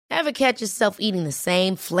Ever catch yourself eating the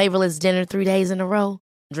same flavorless dinner 3 days in a row?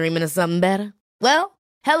 Dreaming of something better? Well,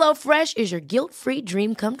 HelloFresh is your guilt-free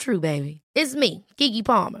dream come true, baby. It's me, Keke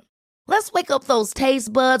Palmer. Let's wake up those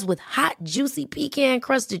taste buds with hot, juicy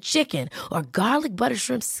pecan-crusted chicken or garlic butter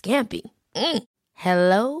shrimp scampi.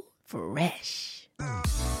 Hello Fresh.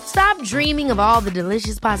 Stop dreaming of all the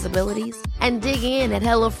delicious possibilities and dig in at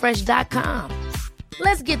HelloFresh.com.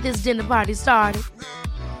 Let's get this dinner party started.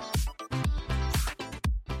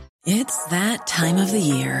 It's that time of the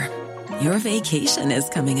year. Your vacation is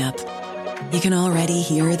coming up. You can already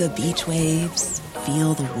hear the beach waves,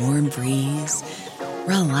 feel the warm breeze,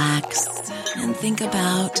 relax, and think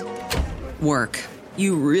about work.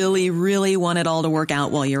 You really, really want it all to work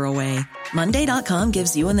out while you're away. Monday.com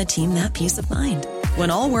gives you and the team that peace of mind.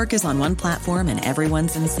 When all work is on one platform and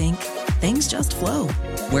everyone's in sync, things just flow.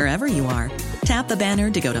 Wherever you are, tap the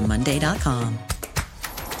banner to go to Monday.com.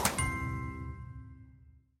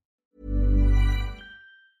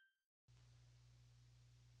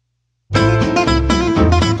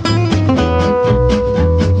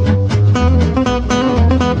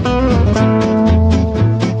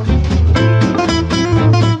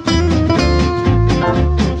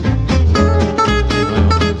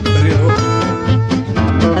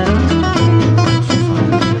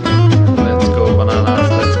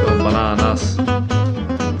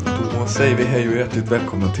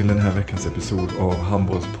 Välkommen till den här veckans episod av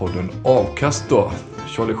Handbollspodden Avkast då.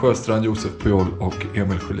 Charlie Sjöstrand, Josef Pujol och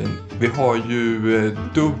Emil Sjölin. Vi har ju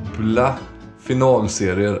dubbla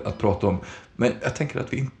finalserier att prata om. Men jag tänker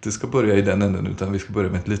att vi inte ska börja i den änden utan vi ska börja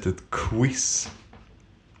med ett litet quiz.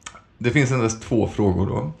 Det finns endast 2 frågor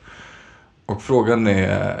då. Och frågan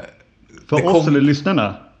är... För oss eller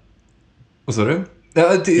lyssnarna? Vad sa du?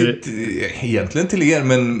 Ja, egentligen till er,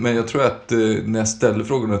 men jag tror att när jag ställer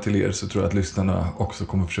frågorna till er så tror jag att lyssnarna också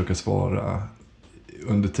kommer försöka svara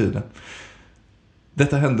under tiden.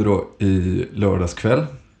 Detta hände då i lördagskväll.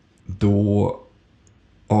 Då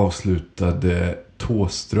avslutade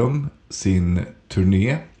Thåström sin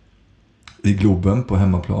turné i Globen på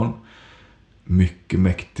hemmaplan. Mycket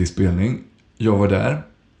mäktig spelning. Jag var där.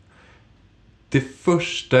 Det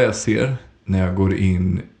första jag ser när jag går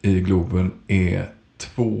in i Globen är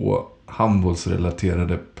 2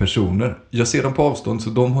 handbollsrelaterade personer. Jag ser dem på avstånd så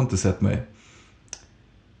de har inte sett mig.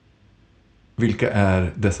 Vilka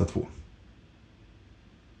är dessa 2?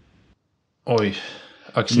 Oj,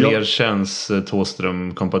 Axler känns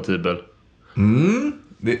Thåström-kompatibel.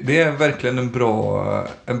 Det är verkligen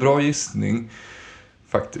en bra gissning.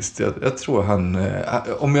 Faktiskt, jag tror han...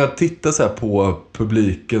 Om jag tittar så här på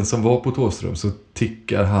publiken som var på Thåström så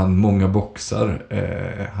tickar han många boxar.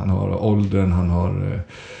 Han har åldern, han har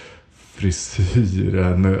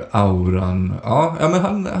frisyren, auran. Ja,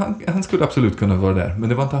 men han skulle absolut kunna vara där, men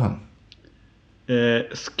det var inte han.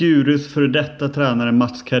 Skurus för detta tränare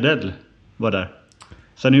Mats Kardell var där.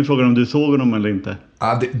 Sen är ju frågan om du såg honom eller inte.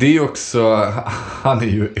 Ja, det är ju också... Han är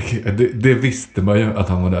ju... Det visste man ju att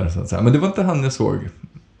han var där, så att säga. Men det var inte han jag såg.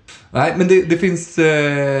 Nej, men det finns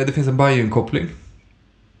en Bayern-koppling.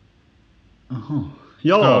 Aha.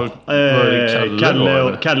 Ja,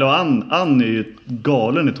 Kalle och Ann är ju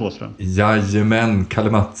galen i Thåström. Jajamän,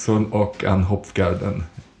 Kalle Mattsson och Ann Hopfgarden.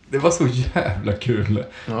 Det var så jävla kul.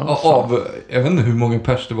 Ja, jag vet inte hur många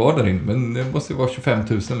pers det var där inne, men det måste ju vara 25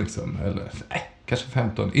 000 liksom. Eller kanske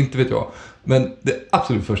 15, inte vet jag. Men det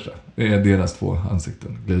absolut första är deras 2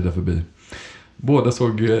 ansikten glida förbi. Båda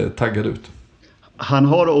såg taggade ut. Han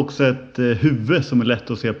har också ett huvud som är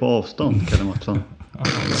lätt att se på avstånd, Kalle Mattsson.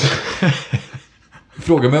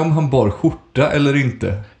 Fråga mig om han bar skjorta eller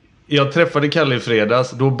inte. Jag träffade Kalle i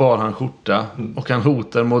fredags, då bar han skjorta. Och han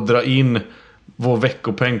hotade med att dra in vår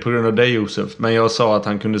veckopeng på grund av dig, Josef. Men jag sa att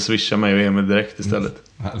han kunde swisha mig och Emil direkt istället.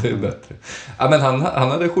 Ja, det är bättre. Ja, men han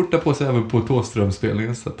hade skjorta på sig även på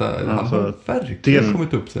Thåströmspelningen. Så att han har verkligen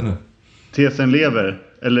kommit upp sig nu. Tesen lever,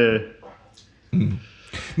 eller...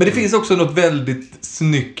 Men det finns också något väldigt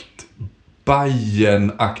snyggt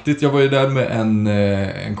Bayern-aktigt. Jag var ju där med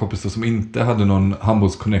en kompis som inte hade någon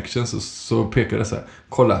handbollsconnection, så pekade jag så här: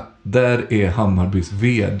 kolla, där är Hammarbys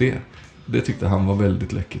vd. Det tyckte han var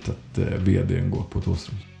väldigt läckert att vdn går på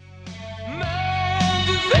Thåström. Men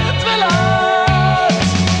du vet väl att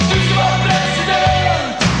du ska vara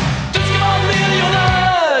president, du ska vara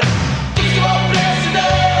miljonär, du ska vara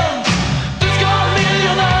president, du ska vara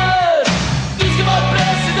miljonär, du ska vara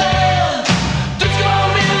president, du ska vara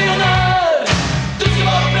miljonär, du ska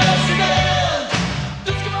vara president,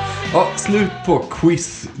 du ska vara miljonär. Ja, slut på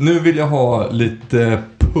quiz. Nu vill jag ha lite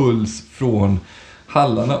puls från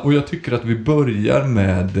hallarna, och jag tycker att vi börjar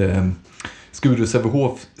med Skuru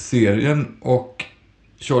Sävehof-serien, och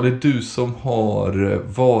Charlie, du som har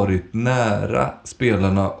varit nära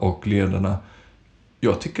spelarna och ledarna.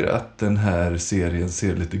 Jag tycker att den här serien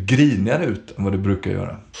ser lite grinigare ut än vad det brukar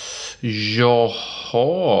göra.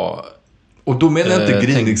 Jaha. Och då menar jag inte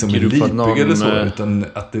grinig som är lipig eller så, någon, utan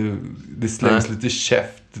att det slängs lite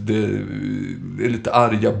käft. Det är lite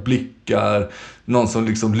arga blickar. Någon som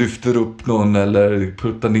liksom lyfter upp någon eller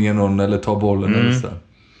puttar ner någon eller tar bollen eller så.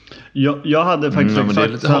 Jag hade faktiskt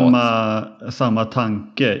exakt samma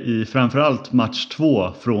tanke i framförallt match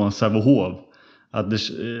 2 från Sävehof. Att det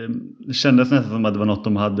kändes nästan som att det var något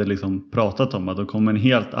de hade liksom pratat om. Att de kom en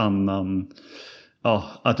helt annan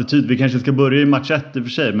attityd. Vi kanske ska börja i match 1 i och för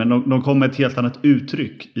sig. Men de kom med ett helt annat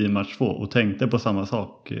uttryck i match 2. Och tänkte på samma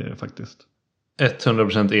sak faktiskt.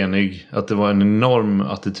 100% enig. Att det var en enorm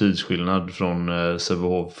attitydsskillnad från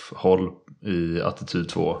Sävehof-håll i attityd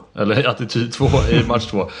 2. Eller attityd 2 i match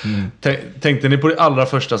 2. Tänkte ni på det allra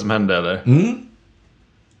första som hände eller?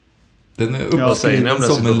 Den är uppskriven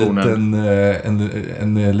som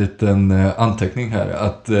en liten anteckning här.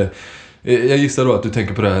 Att, jag gissar då att du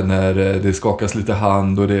tänker på det här när det skakas lite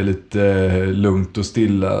hand och det är lite lugnt och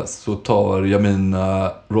stilla. Så tar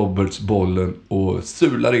Jamina Roberts bollen och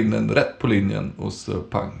sular in den rätt på linjen. Och så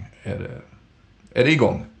pang, är det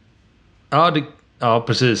igång. Ja,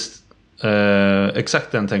 precis.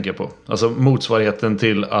 Exakt den tänker jag på. Alltså motsvarigheten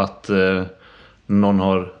till att någon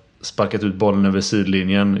har sparkat ut bollen över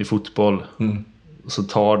sidlinjen i fotboll. Så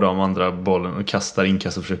tar de andra bollen och kastar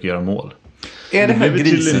inkast och försöker göra mål. Är det här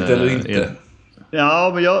grisigt eller inte?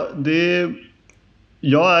 Ja, men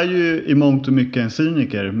jag är ju i mångt och mycket en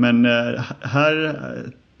cyniker. Men här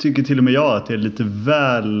tycker till och med jag att det är lite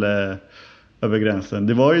väl över gränsen.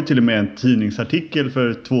 Det var ju till och med en tidningsartikel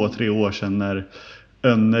för 2-3 år sedan när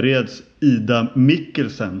Önnereds Ida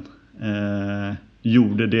Mikkelsen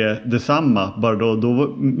gjorde detsamma. Bara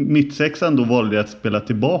då mittsexan då valde att spela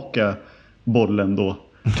tillbaka bollen då.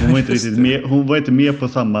 Hon var inte riktigt med, hon var inte med på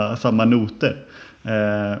samma noter.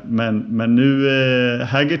 Men nu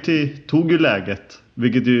Haggerty tog ju läget,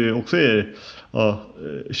 vilket ju också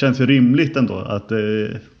känns ju rimligt ändå att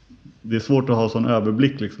det är svårt att ha sån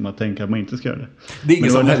överblick liksom, att tänka att man inte ska göra det. Det är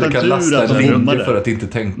ingen som heller kan lasta en linje för att inte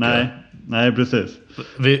tänka. Nej, precis.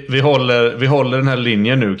 Vi håller den här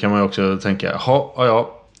linjen nu, kan man ju också tänka.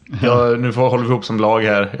 Nu håller vi ihop som lag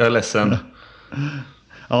här. Jag är ledsen.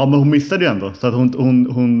 Ja, men hon missade ju ändå. Så att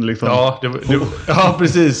hon liksom... Ja,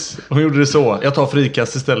 precis. Hon gjorde det så. Jag tar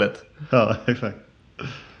frikast istället. Ja, exakt.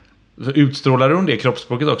 Utstrålar hon det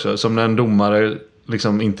kroppsspråket också? Som när en domare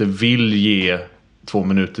liksom inte vill ge 2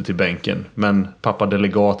 minuter till bänken. Men pappa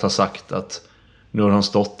delegat har sagt att nu har han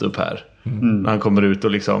stått upp här. När han kommer ut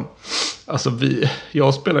och liksom... Alltså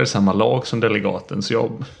jag spelar i samma lag som delegaten.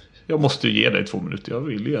 Så jag måste ju ge dig 2 minuter. Jag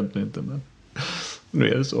vill egentligen inte, men nu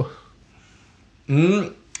är det så.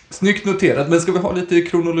 Snyggt noterat, men ska vi ha lite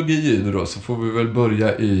kronologi i det då, så får vi väl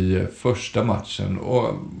börja i första matchen.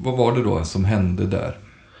 Och vad var det då som hände där?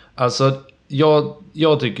 Alltså,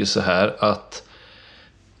 jag tycker så här att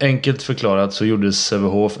enkelt förklarat så gjorde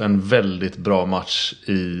Sävehof en väldigt bra match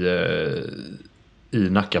i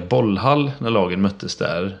Nacka bollhall när lagen möttes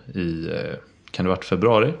där i, kan det ha varit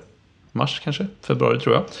februari? Mars kanske? Februari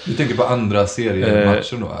tror jag. Du tänker på andra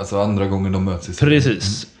seriematchen då? Alltså andra gången de möts i serien.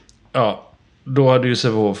 Precis. Ja. Då hade ju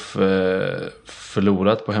Sävehof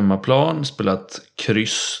förlorat på hemmaplan, spelat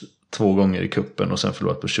kryss 2 gånger i kuppen och sen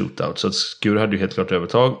förlorat på shootout. Så att Skuru hade ju helt klart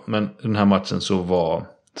övertag. Men den här matchen så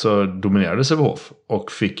dominerade Sävehof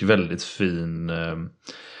och fick väldigt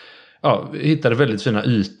hittade väldigt fina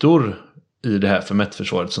ytor i det här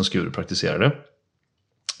förmättförsvaret som Skuru praktiserade.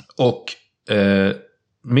 Och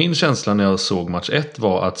min känsla när jag såg match 1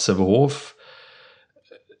 var att Sävehof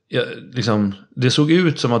det såg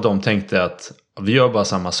ut som att de tänkte att vi gör bara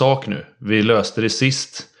samma sak nu. Vi löste det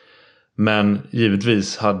sist. Men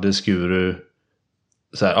givetvis hade Skuru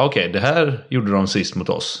så här, okej, det här gjorde de sist mot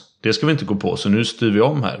oss. Det ska vi inte gå på, så nu styr vi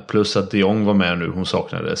om här. Plus att de Jong var med nu, hon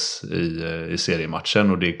saknades i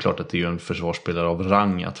seriematchen. Och det är klart att det är en försvarsspelare av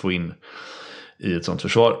rang att få in i ett sånt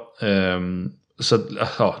försvar. Så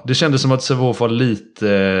det kändes som att Sävehof var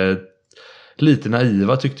lite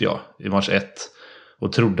naiva tyckte jag i match 1.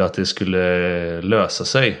 Och trodde att det skulle lösa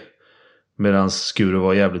sig. Medan Skuru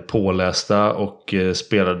var jävligt pålästa och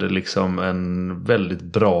spelade liksom en väldigt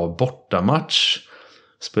bra bortamatch.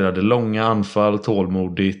 Spelade långa anfall,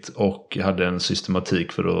 tålmodigt och hade en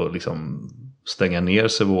systematik för att liksom stänga ner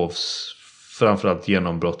Sävehofs framförallt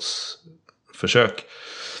genombrottsförsök.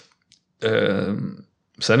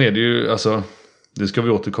 Sen är det ju, alltså, det ska vi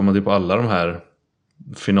återkomma till på alla de här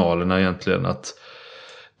finalerna egentligen, att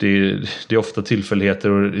det är ofta tillfälligheter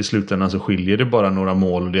och i slutändan så skiljer det bara några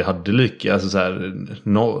mål och det hade lika, alltså så här,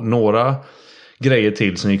 några grejer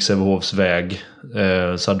till som gick Sävehofs väg,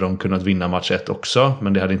 så hade de kunnat vinna match 1 också,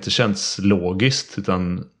 men det hade inte känts logiskt,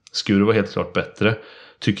 utan Skuru var helt klart bättre,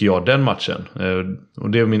 tycker jag, den matchen. Och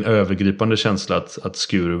det är min övergripande känsla att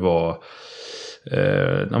Skuru var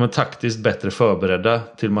taktiskt bättre förberedda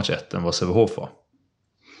till match 1 än vad Sävehof var.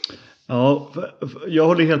 Ja, jag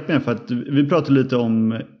håller helt med, för att vi pratade lite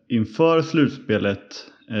om inför slutspelet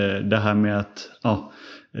det här med att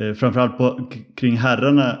framförallt kring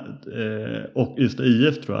herrarna och Ystad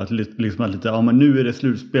IF, tror jag, att liksom lite, men nu är det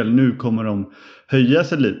slutspel, nu kommer de höja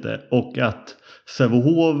sig lite, och att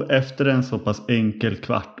Sävehof efter en så pass enkel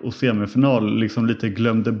kvart och semifinal liksom lite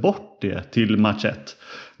glömde bort det till match 1.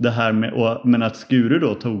 Det här med, men att Skuru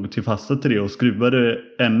då tog till fasta till det och skruvade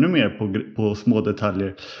ännu mer på små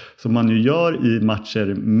detaljer som man ju gör i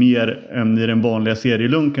matcher mer än i den vanliga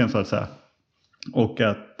serielunken, så att säga. Och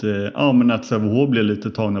att att Sävehof blev lite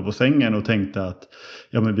tagna på sängen och tänkte att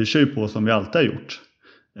men vi kör ju på som vi alltid har gjort.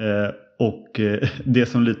 Det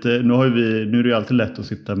som lite, nu är det ju alltid lätt att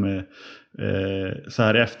sitta med så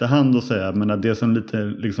här i efterhand och säga, men att det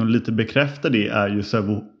som lite bekräftar det är ju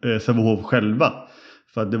Sävehof själva.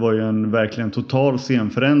 För att det var ju en verkligen total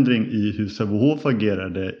scenförändring i hur Sävehof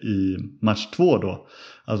agerade i match 2 då.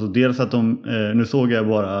 Alltså dels att de, nu såg jag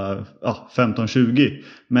bara 15-20,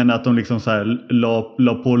 men att de liksom så här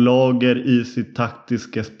la på lager i sitt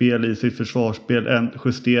taktiska spel, i sitt försvarsspel,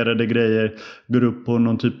 justerade grejer, går upp på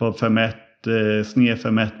någon typ av 5-1, sned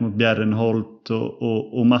 5-1 mot Bjärrenholt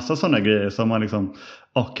och massa sådana grejer som man liksom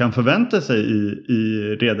kan förvänta sig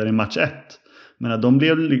redan i match 1. Men att de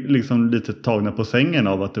blev liksom lite tagna på sängen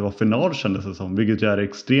av att det var final, kändes det som. Vilket är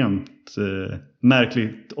extremt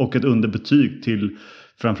märkligt och ett underbetyg till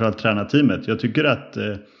framförallt tränarteamet. Jag tycker att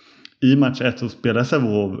i match 1 så spelade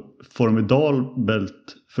Sävehof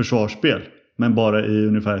formidabelt försvarsspel. Men bara i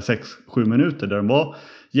ungefär 6-7 minuter, där de var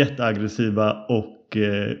jätteaggressiva och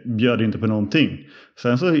bjöd inte på någonting.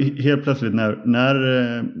 Sen så helt plötsligt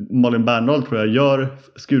när Malin Berndahl, tror jag, gör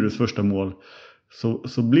Skurus första mål,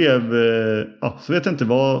 så blev så vet jag inte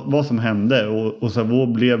vad som hände, och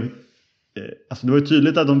Sävehof blev alltså det var ju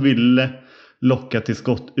tydligt att de ville locka till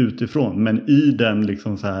skott utifrån, men i den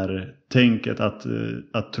liksom så här tänket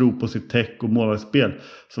att tro på sitt tech och målvaktsspel,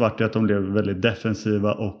 så var det att de blev väldigt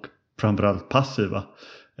defensiva och framförallt passiva,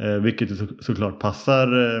 vilket såklart passar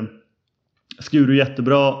Skuru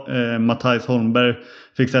jättebra. Mattias Holmberg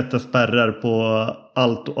fick sätta spärrar på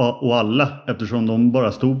allt och alla, eftersom de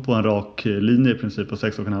bara stod på en rak linje i princip på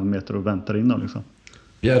 6,5 meter och väntade in dem liksom.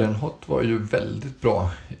 Bjärrenholt var ju väldigt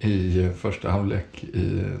bra i första halvlek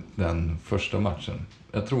i den första matchen.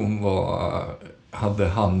 Jag tror hon hade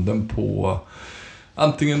handen på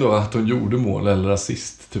antingen då att hon gjorde mål eller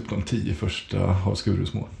assist, typ de 10 första av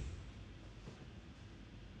Skurus mål.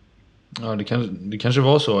 Ja, det kanske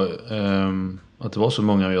var så att det var så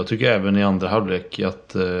många. Jag tycker även i andra halvlek att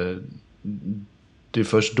det är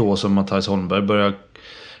först då som Mattias Holmberg börjar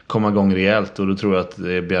komma igång rejält, och då tror jag att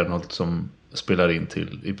det är Bjärnholt som spelar in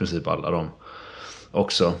till i princip alla dem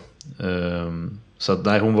också. Så att,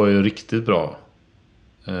 nej, hon var ju riktigt bra.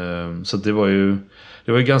 Så att det var ju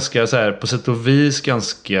ganska så här, på sätt och vis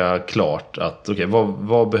ganska klart att okej,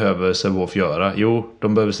 vad behöver Sävehof göra? Jo,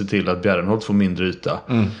 de behöver se till att Bjärrenholt får mindre yta.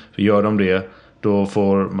 För gör de det, då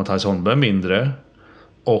får Mattias Holmberg mindre.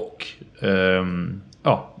 Och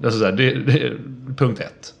alltså så här, det är punkt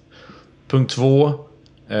 1. Punkt 2,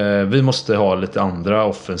 vi måste ha lite andra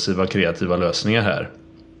offensiva kreativa lösningar här.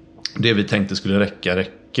 Det vi tänkte skulle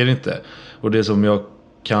räcker inte. Och det som jag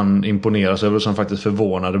kan imponeras över och som faktiskt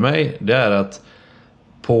förvånade mig, det är att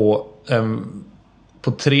på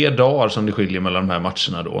 3 dagar som det skiljer mellan de här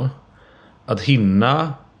matcherna då, att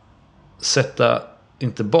hinna sätta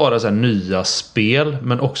inte bara så här nya spel,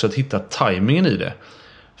 men också att hitta tajmingen i det.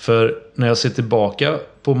 För när jag ser tillbaka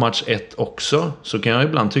på match 1 också, så kan jag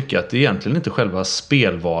ibland tycka att det egentligen inte själva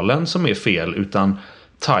spelvalen som är fel, utan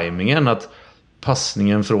tajmingen, att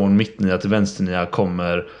passningen från mittnia till vänsternia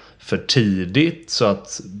kommer för tidigt så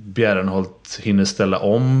att Bjärrenholt hinner ställa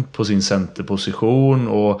om på sin centerposition,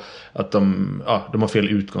 och att de har fel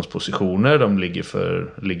utgångspositioner, de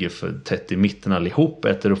ligger för tätt i mitten allihop,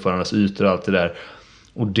 äter upp varandras ytor och allt det där.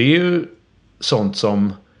 Och det är ju sånt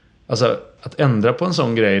som, alltså, att ändra på en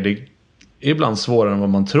sån grej, det är ibland svårare än vad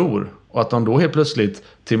man tror. Och att de då helt plötsligt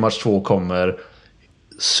till match 2 kommer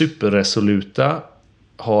superresoluta,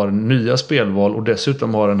 har nya spelval och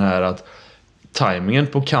dessutom har den här att timingen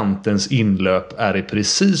på kantens inlöp är i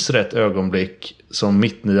precis rätt ögonblick som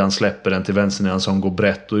mittnian släpper den till vänsternian som går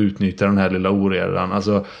brett och utnyttjar den här lilla oredan.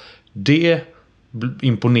 Alltså det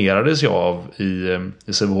imponerades jag av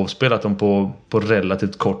i Sävehof-spel, att de på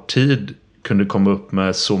relativt kort tid kunde komma upp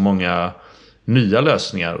med så många nya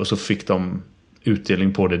lösningar och så fick de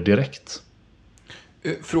utdelning på det direkt.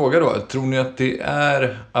 Fråga då, tror ni att det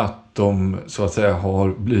är att de så att säga har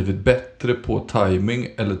blivit bättre på timing,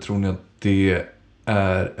 eller tror ni att det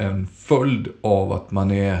är en följd av att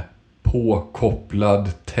man är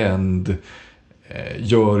påkopplad, tänd,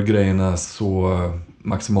 gör grejerna så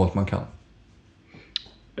maximalt man kan?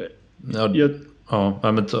 Ja,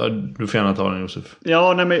 men du får gärna ta den, Josef.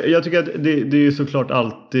 Ja, nej, men jag tycker att det är såklart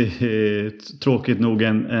alltid tråkigt nog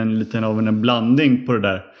en liten av en blandning på det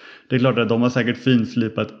där. Det är klart att de har säkert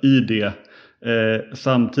finslipat i det.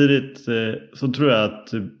 Samtidigt så tror jag att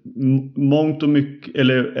mångt och mycket,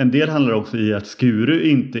 eller en del handlar också i att Skuru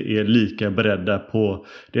inte är lika beredda på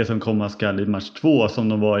det som komma skall i match 2 som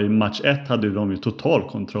de var i match 1. Hade de ju total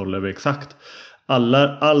kontroll över exakt.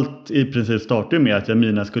 Allt i princip startade med att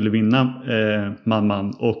Jamina skulle vinna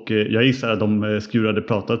man. Och jag gissar att de Skuru hade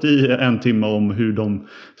pratat i 1 timme om hur de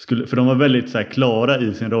skulle, för de var väldigt så här klara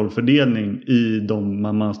i sin rollfördelning i de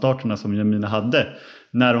man-starterna som Jamina hade.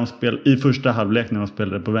 När de i första halvlek när de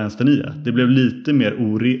spelade på vänsternia. Det blev lite mer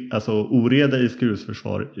oreda i Skurus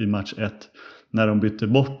försvar i match 1. När de bytte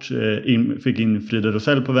bort, fick in Frida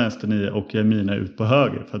Rosell på vänsternia och Jamina ut på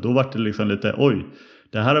höger. För då var det liksom lite, oj,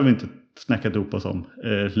 det här har vi inte snackat ihop oss om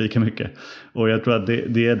lika mycket. Och jag tror att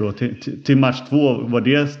det är då till match 2 var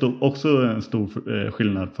det också en stor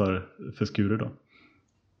skillnad för Skuru då.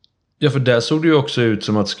 Ja, för där såg det ju också ut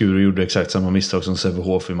som att Skuru gjorde exakt samma misstag som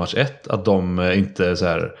Sävehof i match 1. Att de inte så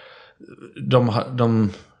här... De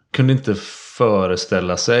kunde inte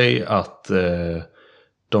föreställa sig att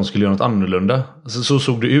de skulle göra något annorlunda. Alltså, så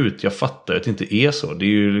såg det ut. Jag fattar att det inte är så. Det är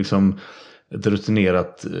ju liksom ett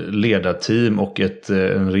rutinerat ledarteam och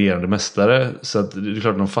en regerande mästare. Så att det är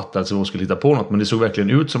klart att de fattade att Sävehof skulle hitta på något. Men det såg verkligen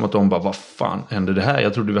ut som att de bara, vad fan hände det här?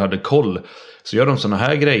 Jag trodde vi hade koll. Så gör de såna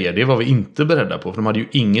här grejer, det var vi inte beredda på. För de hade ju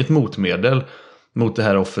inget motmedel mot det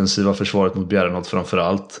här offensiva försvaret mot Bjärrenholt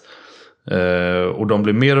framförallt. Och de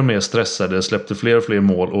blev mer och mer stressade, släppte fler och fler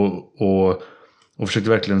mål och försökte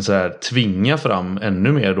verkligen så här tvinga fram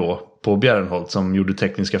ännu mer då på Bjärrenholt som gjorde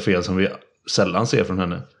tekniska fel som vi sällan ser från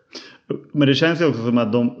henne. Men det känns ju också som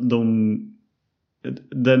att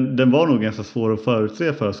den var nog ganska svår att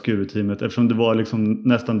förutse för Skuru-teamet eftersom det var liksom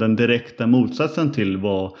nästan den direkta motsatsen till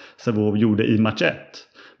vad Sävehof gjorde i match 1.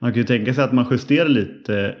 Man kan ju tänka sig att man justerar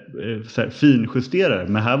lite, finjusterar,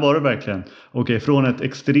 men här var det verkligen från ett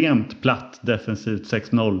extremt platt defensivt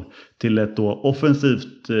 6-0 till ett då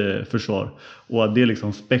offensivt försvar. Och att det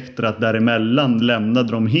liksom spektrat däremellan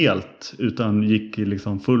lämnade de helt utan gick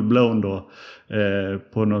liksom full-blown då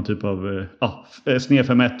på någon typ av sned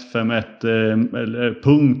 5-1, 5-1 eller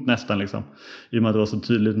punkt nästan liksom. I och med att det var så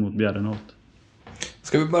tydligt mot Bjärrenholt.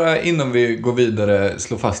 Ska vi bara innan vi går vidare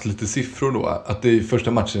slå fast lite siffror då. Att det i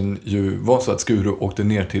första matchen ju var så att Skuru åkte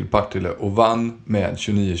ner till Partille och vann med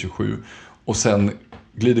 29-27. Och sen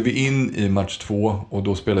glider vi in i match 2 och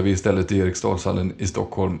då spelar vi istället i Eriksdalshallen i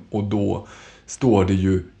Stockholm. Och då står det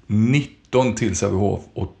ju 19 till Sävehof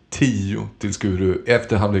och 10 till Skuru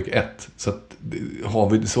efter halvlek 1. Så att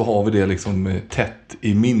har vi det liksom tätt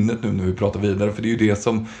i minnet nu när vi pratar vidare. För det är ju det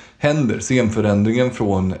som händer. Scenförändringen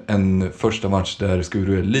från en första match där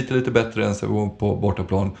Skuru är lite bättre än Sävehof på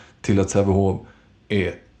bortaplan till att Sävehof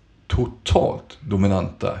är totalt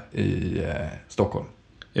dominanta i Stockholm.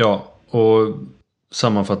 Ja, och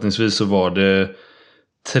sammanfattningsvis så var det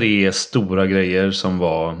 3 stora grejer som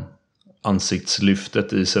var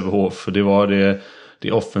ansiktslyftet i Sävehof. För det var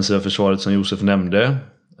det offensiva försvaret som Josef nämnde.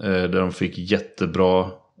 Där de fick jättebra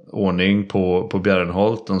ordning på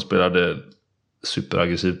Bjärrenholt. De spelade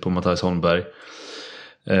superaggressivt på Mattias Holmberg.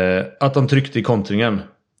 Att de tryckte i kontringen,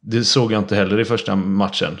 det såg jag inte heller i första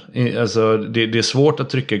matchen. Alltså, det är svårt att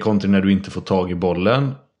trycka i kontring när du inte får tag i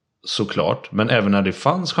bollen, såklart. Men även när det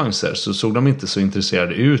fanns chanser så såg de inte så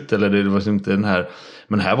intresserade ut. Eller det var inte den här.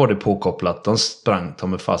 Men här var det påkopplat. De sprang ta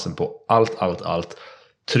med fasen på allt.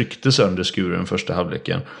 Tryckte sönder Skuren första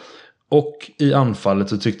halvleken. Och i anfallet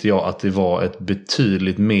så tyckte jag att det var ett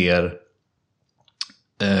betydligt mer...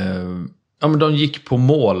 men de gick på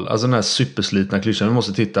mål. Alltså den här superslitna klyschan. Vi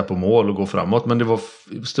måste titta på mål och gå framåt. Men det var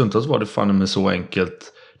stundtals var det fan med så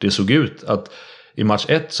enkelt det såg ut. Att i match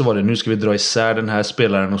 1 så var det, nu ska vi dra isär den här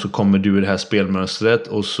spelaren och så kommer du i det här spelmönstret.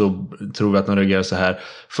 Och så tror vi att de reagerar så här.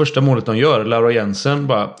 Första målet de gör, Laura Jensen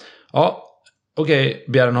bara... Okej,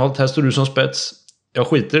 Bjärrenholt, här står du som spets. Jag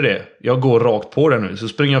skiter i det. Jag går rakt på det nu. Så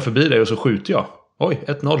springer jag förbi dig och så skjuter jag. Oj,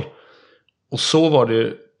 1-0. Och så var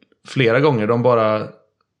det flera gånger.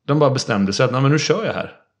 De bara bestämde sig att nej, men nu kör jag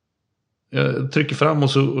här. Jag trycker fram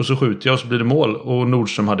och så skjuter jag och så blir det mål. Och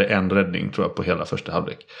Nordström hade en räddning tror jag på hela första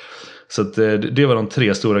halvlek. Så att, det var de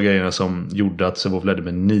 3 stora grejerna som gjorde att Sävehof ledde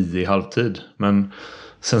med 9 i halvtid. Men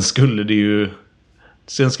sen skulle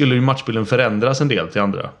ju matchbilden förändras en del till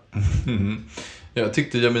andra. Jag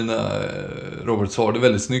tyckte Jamina Robert sa det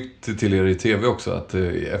väldigt snyggt till er i tv också, att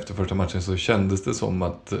efter första matchen så kändes det som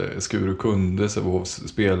att Skuru kunde Sävehofs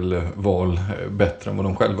spelval bättre än vad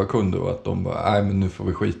de själva kunde, och att de bara, nej men nu får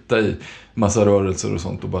vi skita i massa rörelser och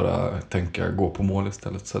sånt och bara tänka gå på mål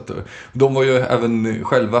istället. Så att, de var ju även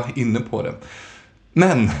själva inne på det.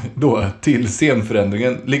 Men då till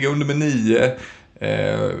scenförändringen, ligga under med 9.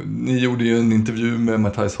 Ni gjorde ju en intervju med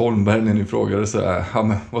Mattias Holmberg när ni frågade så här, ja,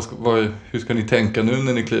 men hur ska ni tänka nu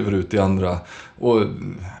när ni kliver ut i andra? Och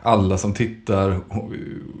alla som tittar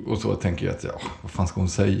och så tänker jag att vad fan ska hon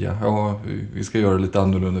säga? Ja, vi ska göra lite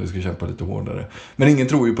annorlunda, vi ska kämpa lite hårdare. Men ingen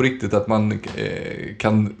tror ju på riktigt att man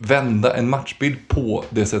kan vända en matchbild på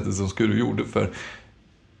det sättet som Skuru gjorde, för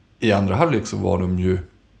i andra halvlek så var de ju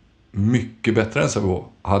mycket bättre än Sävehof.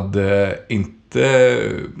 Hade inte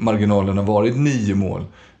marginalerna varit 9 mål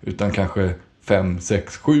utan kanske 5,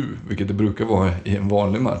 6, 7, vilket det brukar vara i en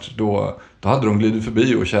vanlig match, då hade de glidit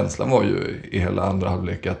förbi, och känslan var ju i hela andra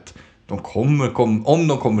halvlek att om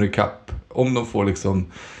de kommer i kapp, om de får liksom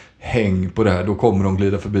häng på det här, då kommer de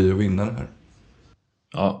glida förbi och vinna det här.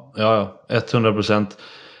 Ja, 100%.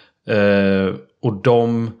 Och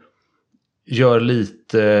de gör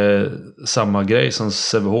lite samma grej som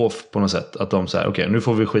Sävehof på något sätt. Att de säger, okej, nu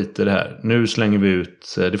får vi skita i det här. Nu slänger vi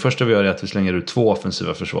ut, det första vi gör är att vi slänger ut 2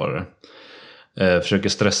 offensiva försvarare. Försöker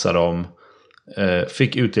stressa dem.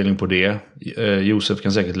 Fick utdelning på det. Josef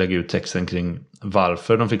kan säkert lägga ut texten kring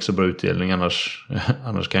varför de fick så bra utdelning. Annars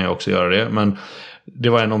kan jag också göra det. Men det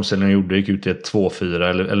var en omställning jag gjorde. Gick ut i ett 2-4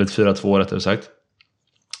 eller ett 4-2 rättare sagt.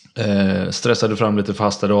 Stressade fram lite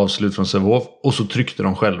förhastade avslut från Sävehof. Och så tryckte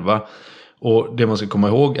de själva. Och det man ska komma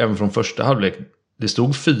ihåg även från första halvlek, det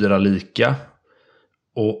stod 4 lika,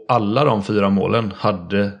 och alla de 4 målen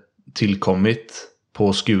hade tillkommit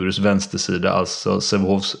på Skurus vänstersida, alltså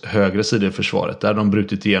Sävehofs högre sida i försvaret. Där de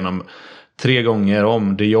brutit igenom 3 gånger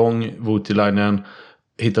om De Jong, Voutilainen,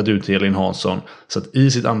 hittat ut till Elin Hansson. Så att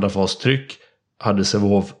i sitt andra fastryck hade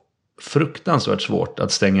Sävehof fruktansvärt svårt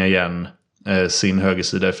att stänga igen sin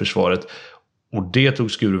högersida i försvaret. Och det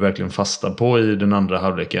tog Skuru verkligen fasta på i den andra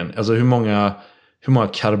halvleken. Alltså hur många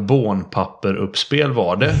karbonpapper uppspel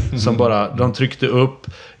var det? Som bara, de tryckte upp,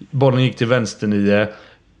 bollen gick till vänsternio.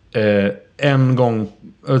 En gång,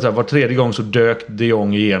 var tredje gång så dök De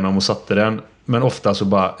Jong igenom och satte den. Men ofta så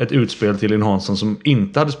bara ett utspel till Elin Hansson som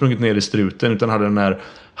inte hade sprungit ner i struten, utan hade den här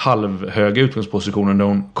halvhöga utgångspositionen där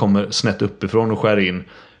hon kommer snett uppifrån och skär in.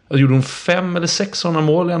 Alltså gjorde hon 5 eller 6 sådana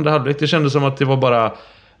mål i andra halvlek. Det kändes som att det var bara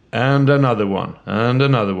and another one, and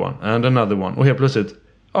another one, and another one. Och helt plötsligt,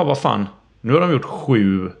 vad fan, nu har de gjort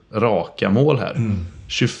 7 raka mål här.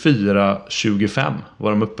 24-25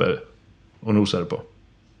 var de uppe och nosade på.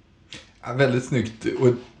 Ja, väldigt snyggt. Och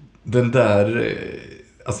den där,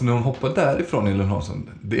 alltså när hon hoppar därifrån, Elin Hansson,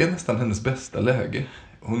 det är nästan hennes bästa läge.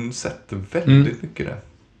 Hon sätter väldigt mycket där.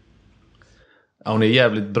 Ja, hon är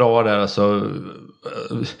jävligt bra där. Alltså,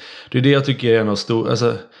 det är det jag tycker är en av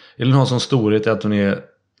alltså, Elin Hanssons storhet är att hon är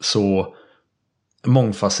så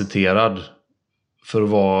mångfacetterad för att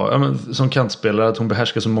vara som kantspelare, att hon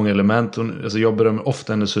behärskar så många element. Jag berömmer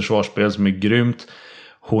ofta hennes försvarsspel som är grymt.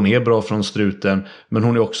 Hon är bra från struten, men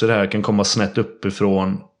hon är också det här, kan komma snett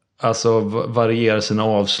uppifrån, alltså variera sina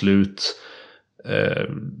avslut.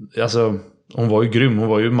 Alltså hon var ju grym, hon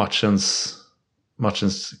var ju matchens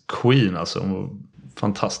queen, alltså hon var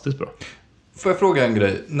fantastiskt bra. Får jag fråga en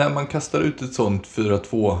grej? När man kastar ut ett sånt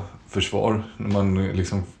 4-2-försvar, när man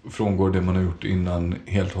liksom frångår det man har gjort innan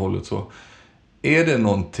helt och hållet, så är det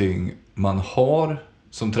någonting man har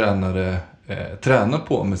som tränare tränar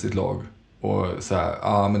på med sitt lag och så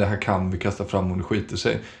här, men det här kan vi kasta fram om det skiter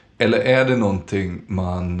sig? Eller är det någonting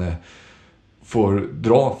man får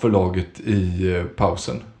dra för laget i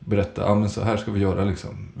pausen? Berätta, men så här ska vi göra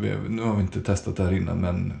liksom. Nu har vi inte testat det här innan,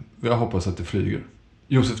 men jag hoppas att det flyger.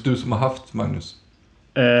 Josef, du som har haft Magnus.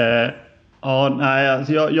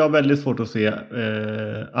 Alltså jag har väldigt svårt att se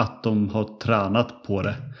att de har tränat på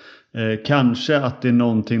det. Kanske att det är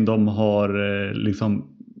någonting de har liksom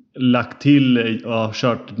lagt till och har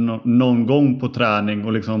kört någon gång på träning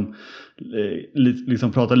och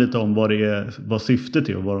liksom pratat lite om vad syftet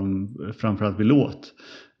är och vad de framförallt vill åt.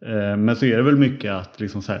 Men så är det väl mycket att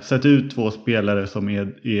liksom så här, sätta ut 2 spelare som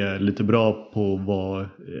är lite bra på att vara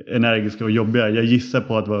energiska och jobbiga. Jag gissar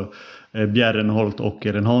på att Bjärrenholt och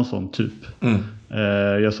Elin Hansson typ.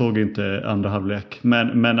 Jag såg inte andra halvlek.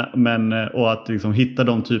 Men och att liksom hitta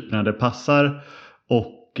de typerna det passar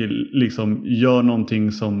och liksom gör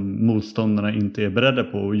någonting som motståndarna inte är beredda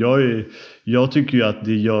på. Jag tycker ju att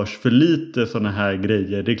det görs för lite sådana här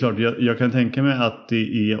grejer. Det är klart, jag kan tänka mig att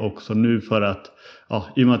det är också nu för att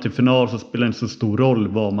i och med att i final så spelar det inte så stor roll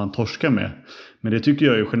vad man torskar med. Men det tycker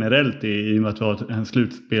jag ju generellt i och med att vi har en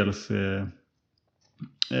slutspels...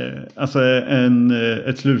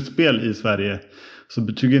 ett slutspel i Sverige, så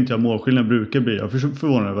tycker inte jag målskillnaden brukar bli. Jag är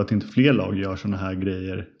förvånad över att inte fler lag gör sådana här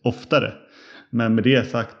grejer oftare. Men med det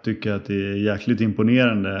sagt tycker jag att det är jäkligt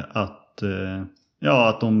imponerande att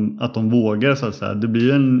de vågar, så att säga. Det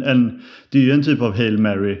blir det är ju en typ av Hail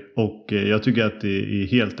Mary, och jag tycker att det är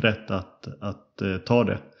helt rätt att ta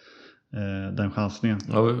den chansningen.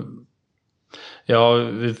 Ja,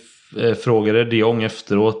 vi frågade de Jong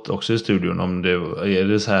efteråt också i studion om det är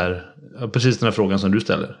det så här, precis den här frågan som du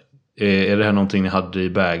ställer. Är det här någonting ni hade i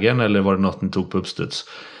bagen, eller var det något ni tog på uppstuds?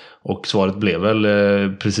 Och svaret blev väl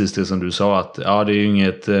precis det som du sa, att det är ju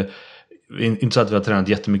inget, inte så att vi har tränat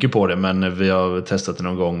jättemycket på det, men vi har testat det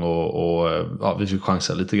någon gång och vi fick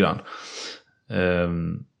chansa lite grann.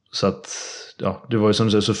 Så att det var ju som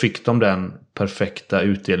du säger, så fick de den perfekta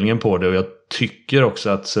utdelningen på det, och jag tycker också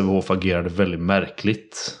att Sävehof agerade väldigt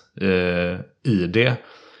märkligt i det.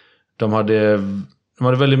 De hade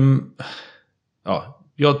väldigt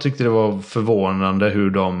jag tyckte det var förvånande hur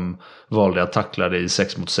de valde att tackla det i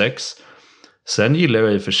 6 mot 6. Sen gillar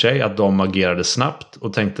jag i och för sig att de agerade snabbt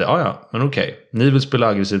och tänkte, men okej, ni vill spela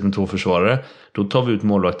aggressivt med 2 försvarare, då tar vi ut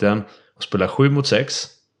målvakten och spelar 7 mot 6,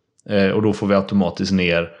 och då får vi automatiskt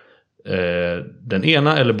ner den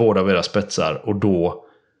ena eller båda av era spetsar, och då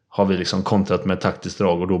har vi liksom kontrat med taktiskt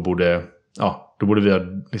drag, och då borde vi ha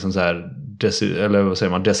liksom så här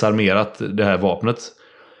desarmerat det här vapnet.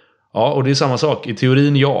 Ja, och det är samma sak. I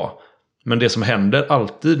teorin men det som händer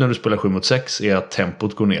alltid när du spelar 7 mot 6 är att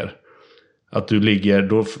tempot går ner. Att du ligger,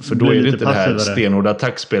 då är det inte det här stenhårda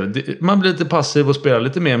attackspelet. Man blir lite passiv och spelar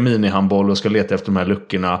lite mer minihandboll och ska leta efter de här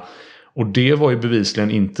luckorna. Och det var ju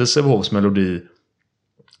bevisligen inte Sävehofs melodi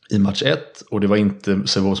i match 1, och det var inte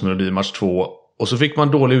Sävehofs melodi i match 2. Och så fick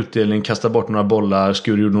man dålig utdelning, kasta bort några bollar,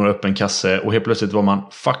 Skuru gjorde några öppen kasse, och helt plötsligt var man,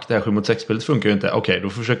 det här 7 mot 6-spelet funkar ju inte. Okej, då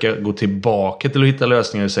försöker jag gå tillbaka till att hitta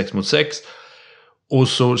lösningar i 6 mot 6. Och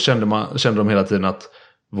så kände de hela tiden att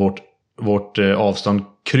vårt avstånd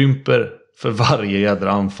krymper för varje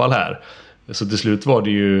jädra anfall här. Så till slut var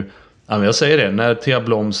det ju, jag säger det, när Thea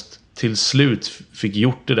Blomst till slut fick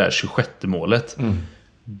gjort det där 26:e målet.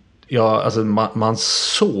 Man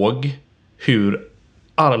såg hur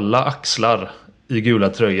alla axlar i gula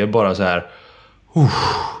tröjor bara så här,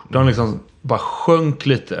 de liksom bara sjönk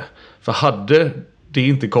lite. För hade det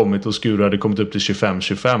inte kommit och Skuru hade kommit upp till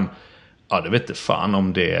 25-25, det vet inte fan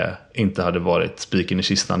om det inte hade varit spiken i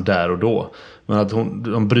kistan där och då. Men att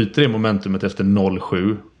de bryter det momentumet efter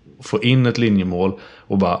 0-7, får in ett linjemål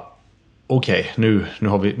och bara okej, nu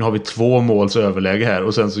har vi 2 måls överläge här,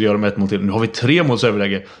 och sen så gör de 1 mål till. Nu har vi 3 måls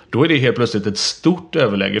överläge. Då är det helt plötsligt ett stort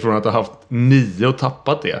överläge från att ha haft 9 och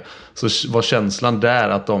tappat det. Så var känslan där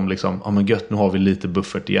att de liksom, men gött, nu har vi lite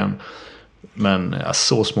buffert igen. Men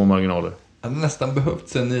så små marginaler. Det hade nästan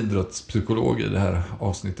behövts en idrottspsykolog i det här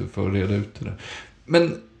avsnittet för att reda ut det där.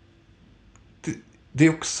 Men det är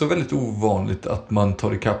också väldigt ovanligt att man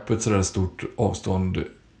tar ikapp ett sådär stort avstånd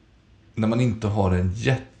när man inte har en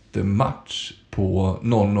jättematch på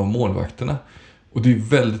någon av målvakterna. Och det är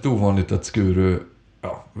väldigt ovanligt att Skuru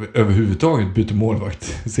överhuvudtaget byter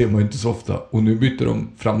målvakt. Det ser man ju inte så ofta. Och nu byter de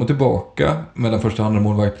fram och tillbaka mellan första och andra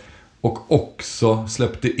målvakt. Och också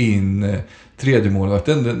släppte in tredje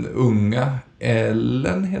målvakten, den unga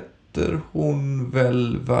Ellen heter hon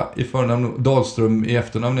väl, i förnamn, Dahlström i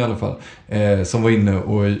efternamn i alla fall, som var inne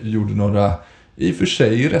och gjorde några i och för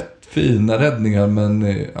sig rätt fina räddningar, men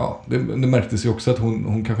det märktes ju också att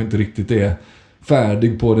hon kanske inte riktigt är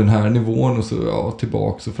färdig på den här nivån, och så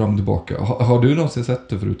tillbaka och fram och tillbaka. Har du någonsin sett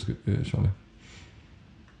det förut, Charlie?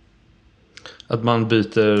 Att man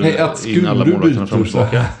byter in alla målvakterna fram och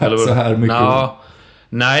tillbaka? Eller så här mycket?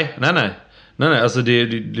 Nej. Alltså det är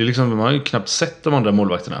liksom, man har ju knappt sett de andra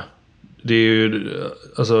målvakterna. Det är ju,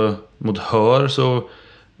 alltså mot Hör, så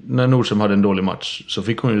när Nordström hade en dålig match så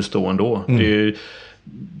fick hon ju stå ändå.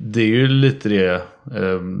 Det är ju lite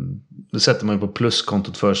det sätter man ju på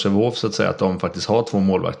pluskontot för Sävehof, så att säga, att de faktiskt har 2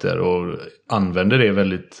 målvakter och använder det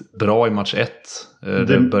väldigt bra i match 1.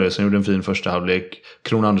 Det Börjesson gjorde en fin första halvlek.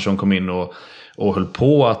 Kron Andersson kom in och höll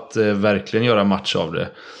på att verkligen göra match av det.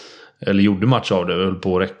 Eller gjorde match av det och höll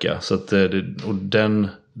på att räcka. Så att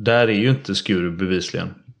där är ju inte Skuru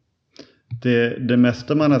bevisligen. det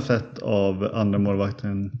mesta man har sett av andra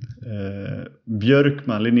målvakten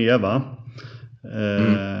Björkman, Linnea, va?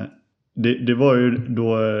 Det var ju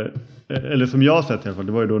då, eller som jag har sett i alla fall,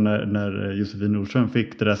 det var ju då när Josefin Nordström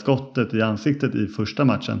fick det där skottet i ansiktet i första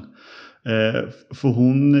matchen. För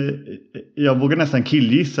hon, jag vågar nästan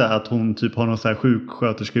killgissa att hon typ har någon så här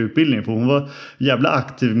sjuksköterskeutbildning, för hon var jävla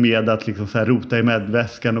aktiv med att liksom så här rota i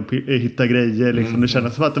medväskan och hitta grejer liksom. Det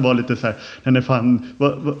kändes som att det var lite så här, nej fan,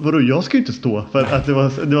 vadå, jag ska ju inte stå för att det var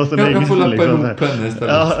så länge sedan liksom,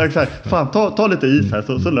 ja exakt, fan ta lite is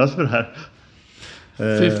här så löser vi det här.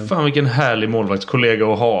 Fy fan vilken härlig målvaktskollega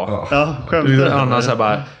att ha. Ja, skämt. Annars är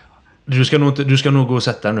bara, du ska nog gå och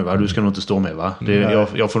sätta dig nu, va? Du ska nog inte stå med, va?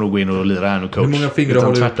 Jag får nog gå in och lira här nu, coach. Hur många fingrar har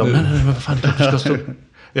du tvärtom. nu? Nej, vad fan, du ska stå.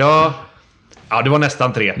 Ja, det var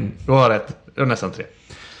nästan 3. Du har rätt. Det var nästan 3.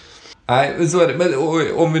 Nej, så är det. Men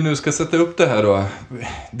om vi nu ska sätta upp det här då.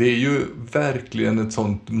 Det är ju verkligen ett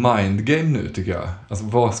sånt mindgame nu, tycker jag. Alltså,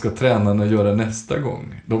 vad ska tränarna göra nästa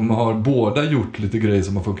gång? De har båda gjort lite grejer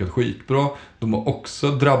som har funkat skitbra. De har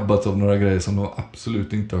också drabbats av några grejer som de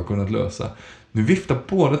absolut inte har kunnat lösa. Nu viftar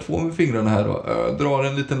båda två med fingrarna här och drar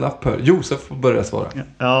en liten lapp här. Josef får börja svara.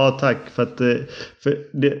 Ja, tack. För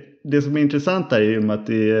det som är intressant är ju att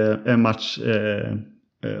det är en match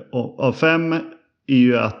av 5 är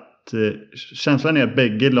ju att känslan är att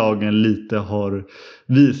bägge lagen lite har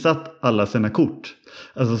visat alla sina kort.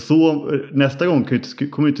 Alltså så, nästa gång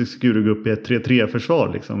kommer inte Skuru gå upp i ett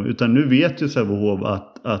 3-3-försvar liksom, utan nu vet ju Sävehof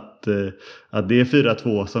att det är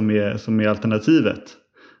 4-2 som är alternativet.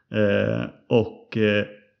 Och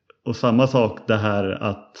samma sak det här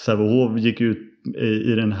att Sävehof gick ut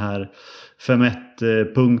i den här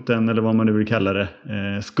 5-1-punkten eller vad man nu vill kalla det,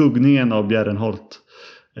 skuggningen av Bjärrenholt.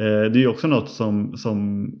 Det är ju också något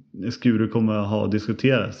som Skuru kommer att ha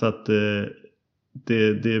diskuterat, så att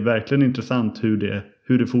det är verkligen intressant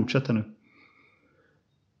hur det fortsätter nu.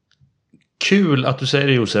 Kul att du säger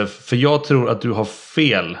det, Josef, för jag tror att du har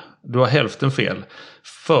fel. Du har hälften fel.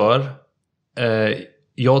 För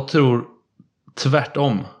jag tror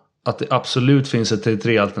tvärtom att det absolut finns ett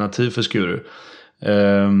 3-3-alternativ för Skuru.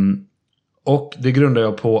 Och det grundar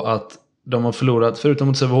jag på att de har förlorat, förutom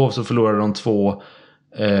mot Sävehof så förlorade de 2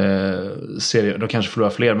 serier, de kanske förlorar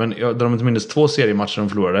fler, men de inte minst 2 seriematcher de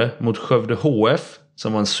förlorade mot Skövde HF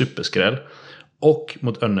som var en superskräll och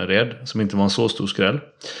mot Önnered som inte var en så stor skräll.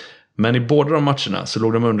 Men i båda de matcherna så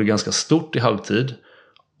låg de under ganska stort i halvtid,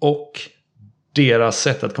 och deras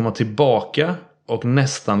sätt att komma tillbaka och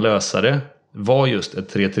nästan lösa det var just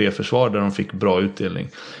ett 3-3-försvar där de fick bra utdelning.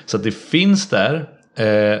 Så att det finns där.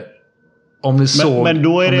 Om ni såg, men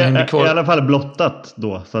då är det i alla fall blottat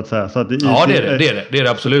då, så att säga. Så att det är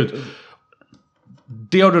det absolut.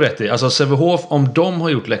 Det har du rätt i. Alltså Sävehof, om de har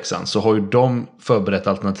gjort läxan så har ju de förberett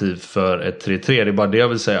alternativ för ett 3-3. Det är bara det jag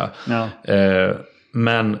vill säga. Ja.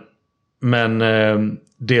 Men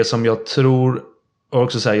det som jag tror, och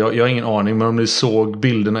också säga, jag har ingen aning, men om ni såg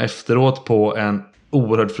bilderna efteråt på en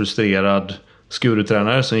oerhört frustrerad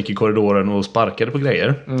Skurutränare som gick i korridoren och sparkade på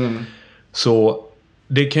grejer. Så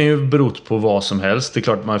det kan ju bero på vad som helst. Det är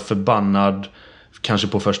klart att man är förbannad kanske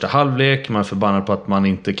på första halvlek. Man är förbannad på att man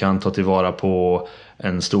inte kan ta tillvara på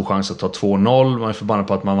en stor chans att ta 2-0. Man är förbannad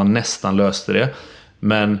på att man nästan löste det.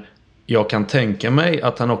 Men jag kan tänka mig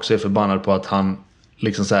att han också är förbannad på att han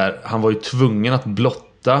liksom så här, han var ju tvungen att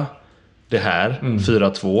blotta det här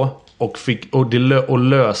 4-2 och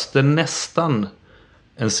löste nästan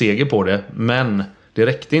en seger på det, men det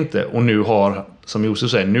räckte inte, och nu har, som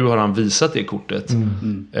Josef säger, nu har han visat det kortet.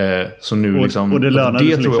 Så nu liksom, och det tror jag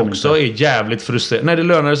liksom också inte är jävligt frustrerande. Nej, det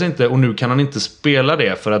lönade sig inte, och nu kan han inte spela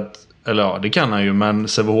det för att, eller ja, det kan han ju, men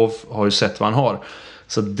Sävehof har ju sett vad han har.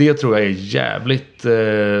 Så det tror jag är jävligt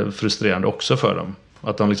frustrerande också för dem.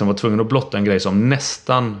 Att de liksom var tvungna att blotta en grej som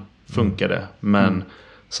nästan funkade, men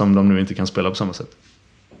som de nu inte kan spela på samma sätt.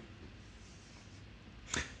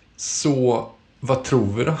 Så vad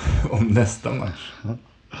tror vi då om nästa match?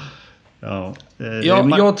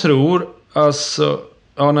 Jag tror alltså,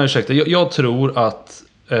 jag tror att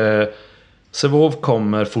Sävehof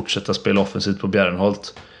kommer fortsätta spela offensivt på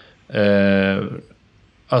Bjärrenholt.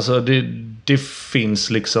 Alltså det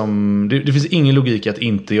finns liksom, det finns ingen logik att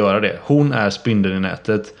inte göra det. Hon är spindeln i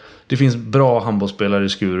nätet. Det finns bra handbollsspelare i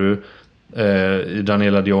Skuru,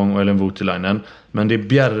 Daniela de Jong och Ellen Voutilainen, men det är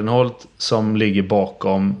Bjärrenholt som ligger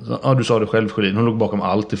bakom. Ja, du sa det själv, Sjölin. Hon låg bakom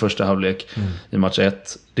allt i första halvlek i match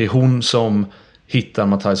 1. Det är hon som hittar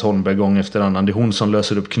Mattias Holmberg gång efter annan. Det är hon som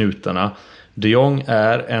löser upp knutarna. De Jong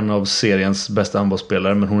är en av seriens bästa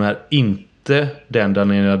handbollsspelare, men hon är inte den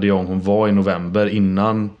Daniela de Jong hon var i november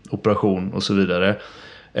innan operation och så vidare.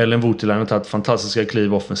 Ellen Voutilainen har tagit fantastiska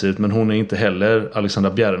kliv offensivt, men hon är inte heller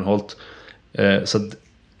Alexandra Bjärrenholt.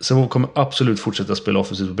 Så hon kommer absolut fortsätta spela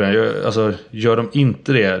offensivt på benen. Alltså, gör de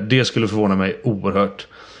inte det skulle förvåna mig oerhört.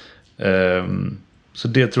 Så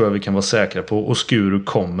det tror jag vi kan vara säkra på. Och Skuru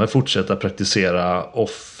kommer fortsätta praktisera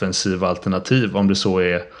offensiva alternativ. Om det så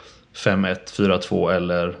är 5-1, 4-2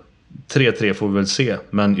 eller 3-3 får vi väl se.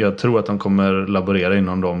 Men jag tror att de kommer laborera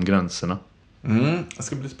inom de gränserna. Det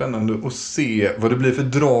ska bli spännande att se vad det blir för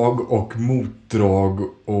drag och motdrag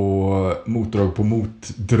på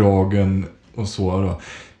motdragen och så då.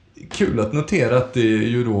 Kul att notera att det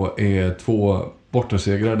ju då är 2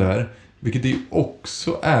 bortasegrar där. Vilket det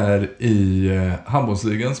också är i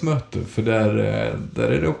handbollsligans möte. För där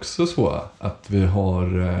är det också så att vi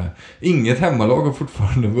har inget hemmalag har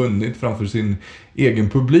fortfarande vunnit framför sin egen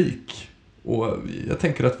publik. Och jag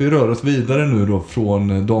tänker att vi rör oss vidare nu då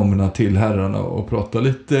från damerna till herrarna och pratar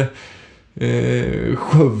lite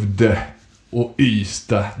Skövde och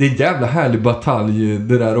Ystad. Det är en jävla härlig batalj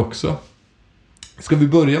det där också. Ska vi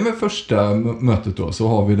börja med första mötet då, så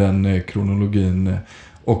har vi den kronologin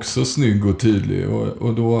också snygg och tydlig.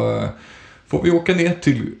 Och då får vi åka ner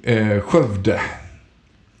till Skövde.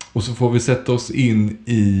 Och så får vi sätta oss in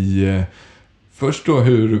i först då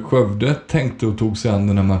hur Skövde tänkte och tog sig an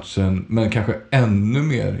den här matchen. Men kanske ännu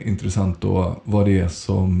mer intressant då vad det är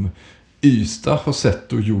som Ystad har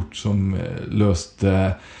sett och gjort som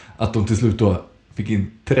löste att de till slut då fick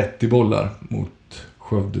in 30 bollar mot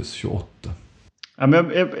Skövdes 28. Ja,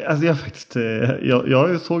 men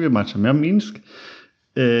jag såg ju matchen, men jag minns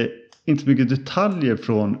inte så mycket detaljer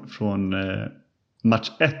från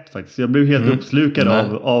match 1 faktiskt. Jag blev helt uppslukad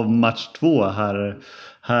av match 2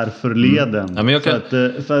 här förleden. Ja, men jag kan...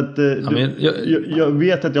 jag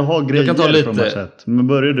vet att jag har grejer från match 1. Men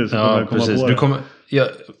börjar du så kommer jag komma precis. på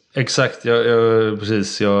det. Exakt,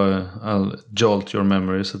 precis. I'll jolt your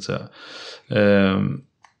memory så att säga.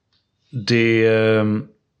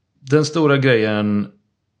 Den stora grejen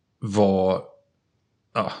var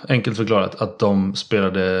enkelt förklarat att de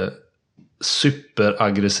spelade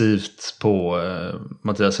superaggressivt på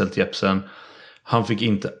Mattias Helt Jepsen. Han fick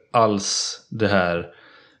inte alls det här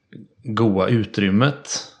goda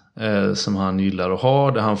utrymmet som han gillar att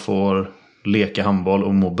ha, där han får leka handboll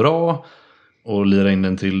och må bra och lira in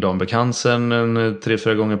den till Dan Bekansen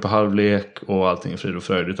 3-4 gånger på halvlek och allting är frid och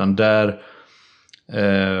fröjd, utan där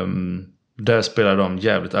spelar de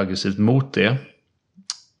jävligt aggressivt mot det.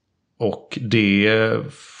 Och det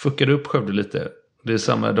fuckade upp Skövde lite. Det är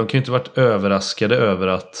samma, de kan ju inte varit överraskade över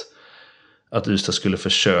att Ystad skulle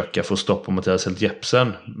försöka få stopp på Mattias Helt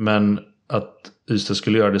Jepsen. Men att Ystad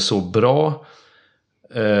skulle göra det så bra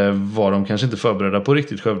var de kanske inte förberedda på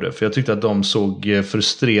riktigt, Skövde. För jag tyckte att de såg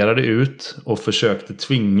frustrerade ut och försökte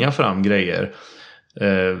tvinga fram grejer.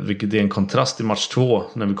 Vilket är en kontrast i match 2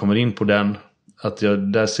 när vi kommer in på den. Att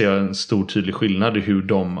där ser jag en stor tydlig skillnad i hur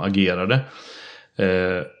de agerade.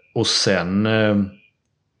 Och sen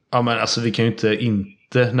men alltså vi kan ju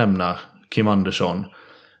inte nämna Kim Andersson.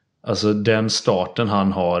 Alltså den starten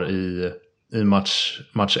han har i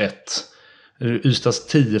match 1. Ystads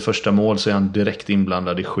 10 första mål så är han direkt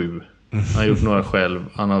inblandad i 7. Han har gjort några själv.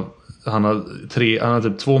 Han har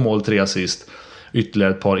typ 2 mål, 3 assist.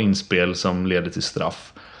 Ytterligare ett par inspel som leder till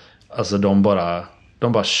straff. Alltså de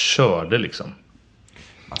bara körde liksom.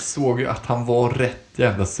 Man såg ju att han var rätt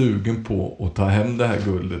jävla sugen på att ta hem det här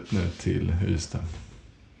guldet nu till Ystad.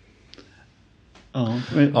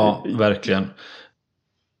 Ja, verkligen.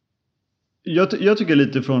 Jag tycker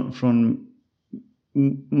lite från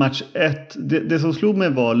match 1. Det som slog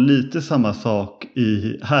mig var lite samma sak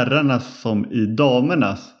i herrarnas som i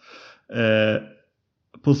damernas.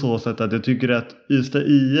 På så sätt att jag tycker att Ystad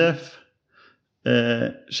IF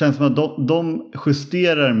känns som att de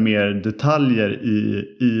justerar mer detaljer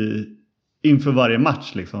inför varje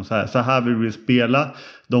match liksom. Så här vill vi spela.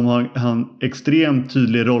 De har en extremt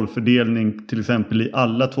tydlig rollfördelning till exempel i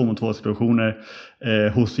alla 2-mot-2 situationer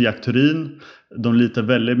hos Jack Turin. De litar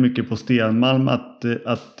väldigt mycket på Stenmalm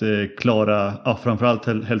att klara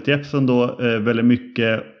framförallt Helt Jepsen då väldigt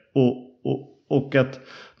mycket och att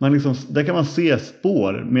man liksom, där kan man se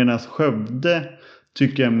spår, medan Skövde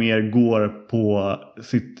tycker jag mer går på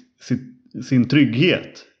sin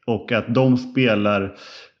trygghet och att de spelar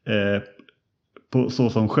på så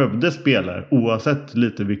som Skövde spelar oavsett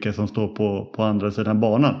lite vilka som står på andra sidan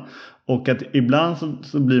banan. Och att ibland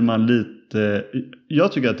så blir man lite,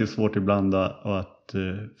 jag tycker att det är svårt ibland att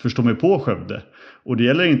förstå mig på Skövde. Och det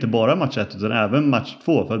gäller inte bara match 1 utan även match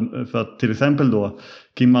 2. För att till exempel då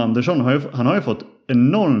Kim Andersson han har ju fått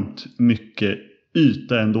enormt mycket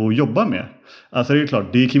yta ändå att jobba med. Alltså det är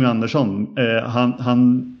klart, det är Kim Andersson.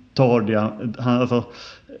 Han tar det, alltså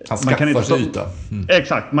Han man kan inte skaffar sig yta.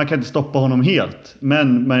 Exakt, man kan inte stoppa honom helt.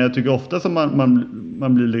 Men jag tycker ofta som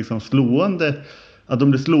man blir liksom slående, att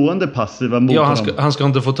de blir slående passiva mot honom. Han ska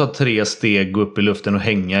inte få ta 3 steg, gå upp i luften och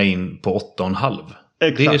hänga in på 8,5.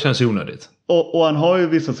 Exakt. Det känns ju onödigt. Och han har ju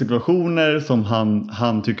vissa situationer som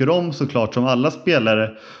han tycker om, såklart, som alla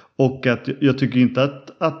spelare. Och att jag tycker inte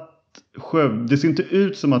att Skövde, det ser inte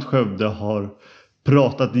ut som att Skövde har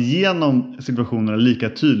pratat igenom situationerna lika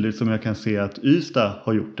tydligt som jag kan se att Ystad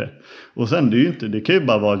har gjort det. Och sen det kan ju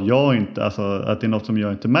bara vara att jag inte, alltså att det är något som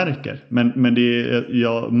jag inte märker. Men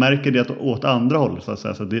jag märker det åt andra håll, så att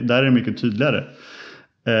säga. Så där är det mycket tydligare.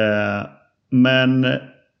 Men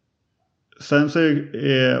sen så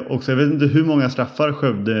är också, jag vet inte hur många straffar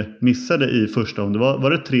Skövde missade i första om.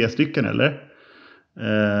 Var det 3 stycken eller?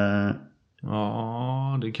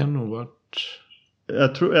 Ja, det kan nog varit...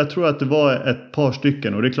 Jag tror att det var ett par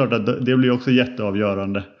stycken. Och det är klart att det blir också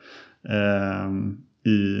jätteavgörande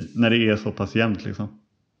när det är så pass jämnt liksom.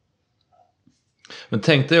 Men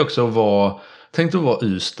tänk dig också att vara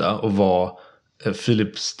Ystad och vara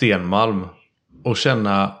Filip Stenmalm och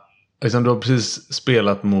känna, liksom, du har precis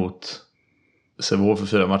spelat mot Sävehof för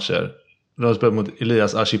 4 matcher. Du har spelat mot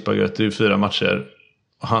Elias Ashipagötu i 4 matcher.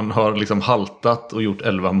 Han har liksom haltat och gjort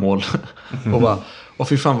 11 mål. Och bara,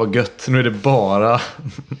 fy fan vad gött. Nu är det bara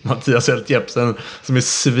Mattias Helt Jepsen som är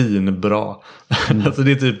svinbra. Alltså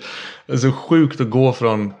det är typ så sjukt att gå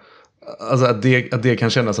från, alltså att det kan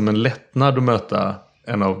kännas som en lättnad att möta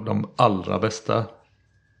en av de allra bästa.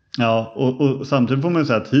 Ja, och samtidigt får man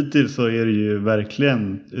säga att hittills så är det ju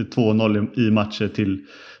verkligen 2-0 i matcher till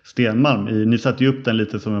Stenmalm. Ni satte ju upp den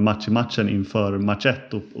lite som en match i matchen inför match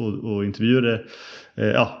 1 och intervjuade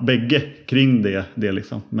bägge kring det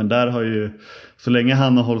liksom. Men där har ju, så länge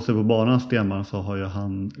han har hållit sig på banan, Stenmalm, så har ju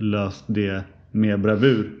han löst det med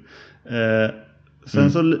bravur.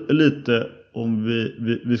 Sen så lite, om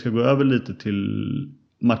vi ska gå över lite till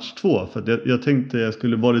match 2, för att jag tänkte jag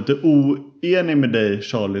skulle vara lite oenig med dig,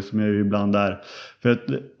 Charlie, som jag ju ibland är. För att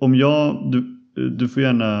om du får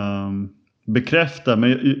gärna bekräfta,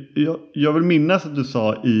 men jag vill minnas att du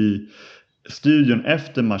sa i studion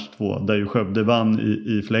efter match 2, där ju Skövde vann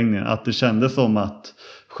i förlängningen, att det kändes som att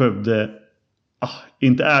Skövde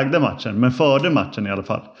inte ägde matchen, men förde matchen i alla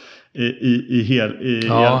fall.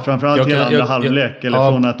 Framförallt i andra halvlek,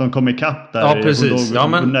 eller från att de kom i kapp där. Ja, precis.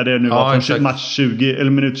 När det nu var från match 20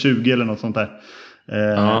 eller minut 20 eller något sånt där.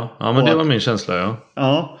 Men det var min känsla, ja.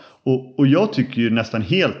 Ja, och jag tycker ju nästan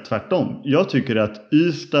helt tvärtom. Jag tycker att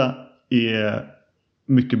Ystad är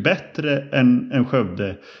mycket bättre än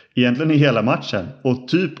Skövde egentligen i hela matchen, och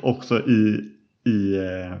typ också i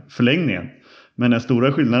förlängningen. Men den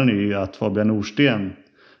stora skillnaden är ju att Fabian Norsten,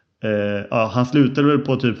 han slutade väl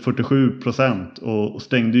på typ 47% och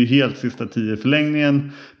stängde ju helt sista 10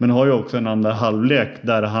 förlängningen, men har ju också en andra halvlek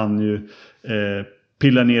där han ju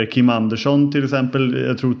pillar ner Kim Andersson till exempel,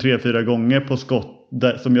 jag tror 3-4 gånger på skott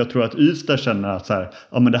där, som jag tror att Ystad känner att så här,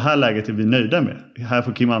 men det här läget är vi nöjda med. Här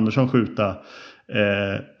får Kim Andersson skjuta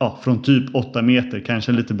från typ 8 meter,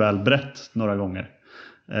 kanske lite väl brett några gånger.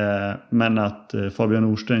 Men att Fabian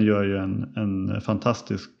Norsten gör ju en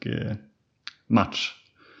fantastisk match.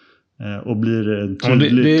 Och blir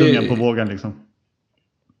tydligt tungan på vågen liksom.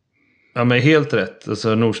 Ja, men helt rätt.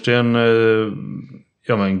 Alltså Norsten,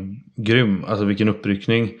 grym. Alltså vilken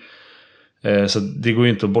uppryckning. Så det går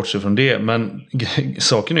ju inte att bortse från det. Men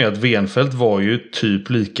saken är att Wenfeldt var ju typ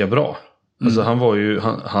lika bra. Alltså han var ju,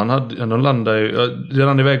 de landade ju, det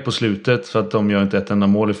rann iväg på slutet för att de gör inte ett enda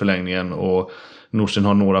mål i förlängningen, och Norsten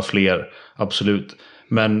har några fler, absolut.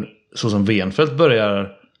 Men så som Wenfeldt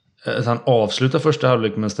börjar, att han avslutar första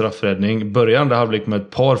halvlek med en straffräddning, börjar andra halvlek med ett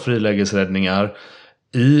par frilägesräddningar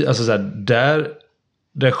alltså så här,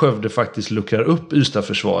 där Skövde faktiskt luckrar upp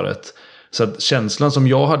Ystad-försvaret. Så att känslan som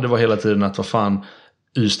jag hade var hela tiden att vad fan,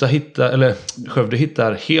 Skövde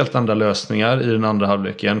hittar helt andra lösningar i den andra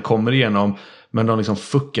halvleken, kommer igenom, men de liksom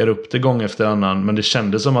fuckar upp det gång efter annan. Men det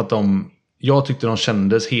kändes som att jag tyckte de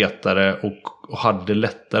kändes hetare och hade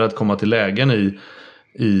lättare att komma till lägen i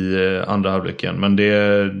andra halvleken. Men det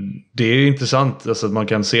är intressant, alltså att man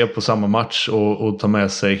kan se på samma match och ta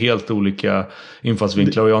med sig helt olika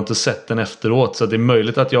infallsvinklar, och jag har inte sett den efteråt, så det är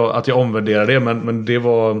möjligt att jag omvärderar det, men det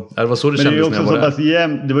var så det kändes när jag var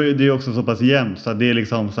där. Det är också så pass jämnt, så det är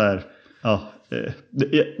liksom så här,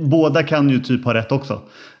 båda kan ju typ ha rätt också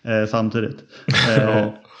samtidigt.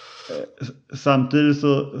 Samtidigt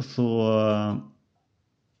så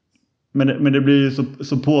men det blir ju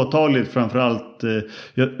så påtagligt, framförallt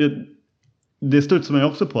det studsar man ju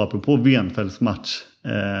också på apropå Wenfeldts match,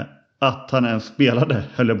 att han ens spelade,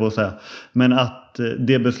 höll jag på att säga. Men att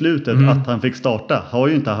det beslutet att han fick starta har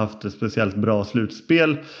ju inte haft ett speciellt bra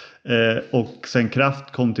slutspel. Och sen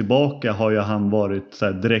Kraft kom tillbaka har ju han varit så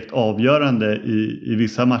här direkt avgörande i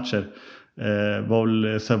vissa matcher. Var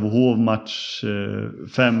väl Sävehof match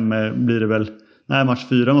 5 blir det väl. Nej, match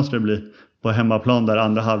 4 måste det bli. På hemmaplan där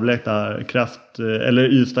andra halvlek där Kraft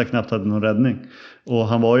eller Ystad knappt hade någon räddning. Och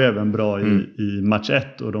han var ju även bra i match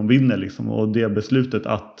 1 och de vinner liksom. Och det beslutet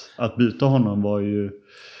att byta honom var ju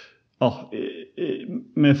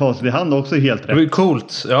med facit i hand också helt rätt. Det var ju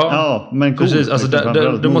coolt. Ja, men coolt. Precis, alltså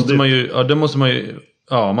det måste man ju,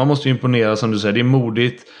 man måste ju imponera som du säger. Det är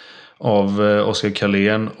modigt av Oskar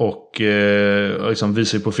Carlén och liksom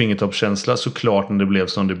visar ju på fingertoppskänsla såklart när det blev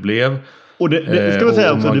som det blev. Och det ska man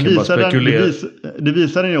säga också, det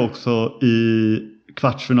visar den ju också i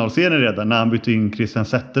kvartsfinalserien redan när han bytte in Christian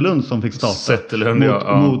Zetterlund som fick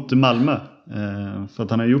starta mot Malmö. Så att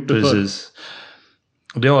han har gjort det precis.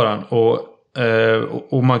 Det har han.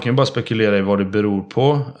 Och man kan ju bara spekulera i vad det beror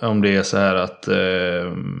på. Om det är så här att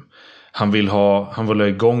han vill ha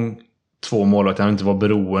igång 2 målvakter. Han inte vara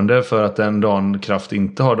beroende för att den dagen Kraft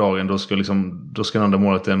inte har dagen då ska den andra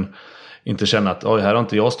målvakten inte känna att här har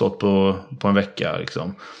inte jag stått på en vecka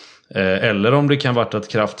liksom. Eller om det kan vara att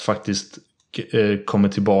Kraft faktiskt kommer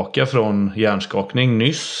tillbaka från hjärnskakning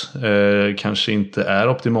nyss. Kanske inte är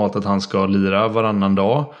optimalt att han ska lira varannan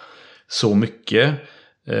dag så mycket.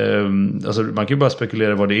 Alltså man kan ju bara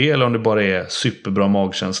spekulera vad det är eller om det bara är superbra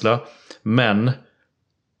magkänsla. Men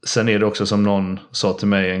sen är det också som någon sa till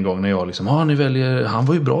mig en gång när jag liksom, han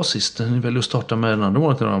var ju bra sist, ni väljer att starta med den andra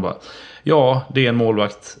målvakten. Och han bara, ja, det är en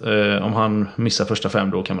målvakt. Om han missar första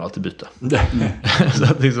 5 då kan man alltid byta. Så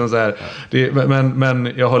att liksom så här,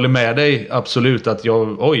 men jag håller med dig absolut att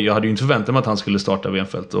jag hade ju inte förväntat mig att han skulle starta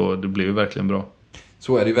Wenfeldt och det blev ju verkligen bra.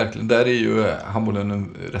 Så är det ju verkligen. Där är ju handbollen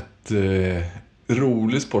en rätt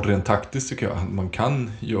rolig sport rent taktiskt tycker jag. Man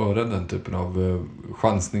kan göra den typen av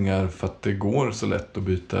chansningar för att det går så lätt att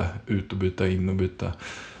byta ut och byta in och byta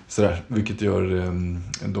sådär. Vilket gör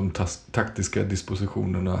de taktiska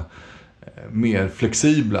dispositionerna mer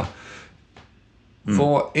flexibla.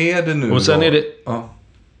 Vad är det nu och sen då? Är det... Ja,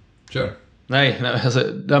 kör. Nej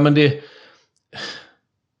men det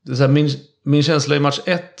är så här, min känsla i match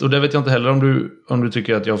 1, och det vet jag inte heller om du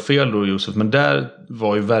tycker att jag har fel då Josef, men där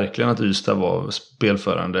var ju verkligen att Ystad var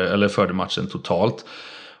spelförande eller förde matchen totalt.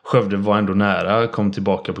 Skövde var ändå nära, kom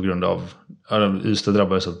tillbaka på grund av Ystad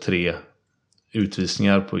drabbades av 3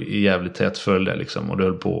 utvisningar i jävligt tät följd där liksom, och det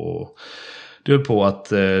höll på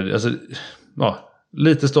att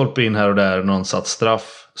lite stolpe in här och där, någon satt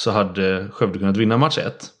straff, så hade Skövde kunnat vinna match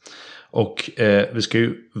 1. Och vi ska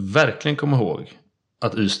ju verkligen komma ihåg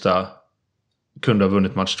att Ystad kunde ha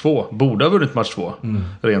vunnit match 2. Borde ha vunnit match 2.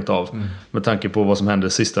 Rent av. Med tanke på vad som hände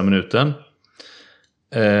sista minuten.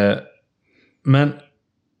 Men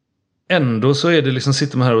ändå så är det liksom,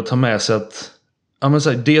 sitter man här och tar med sig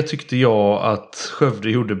att det tyckte jag att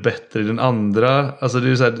Skövde gjorde bättre i den andra. Alltså det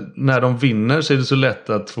är så här, när de vinner så är det så lätt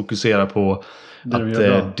att fokusera på det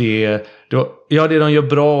de gör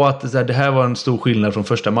bra och att det här var en stor skillnad från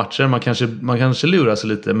första matchen. Man kanske lurar sig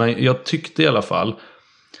lite, men jag tyckte i alla fall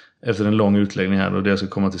efter en lång utläggning här och det jag ska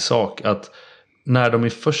komma till sak, att när de i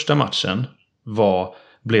första matchen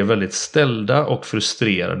blev väldigt ställda och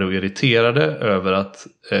frustrerade och irriterade över att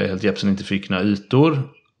Helt Jepsen inte fick några ytor,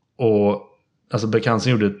 och alltså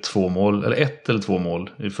Bekansen gjorde 2 mål eller 1 eller 2 mål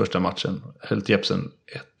i första matchen, Helt Jepsen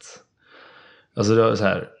 1. Alltså det var så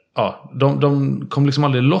här, de kom liksom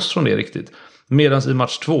aldrig loss från det riktigt. Medan i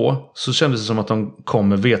match 2 så kändes det som att de kom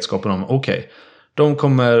med vetskapen om de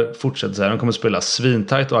kommer fortsätta så här. De kommer spela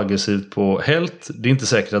svintajt och aggressivt på Helt. Det är inte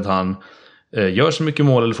säkert att han gör så mycket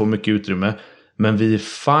mål eller får mycket utrymme. Men vi är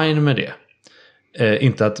fine med det.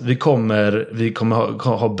 Inte att vi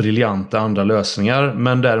kommer ha briljanta andra lösningar.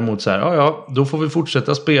 Men däremot så här, då får vi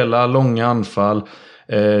fortsätta spela långa anfall.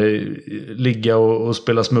 Ligga och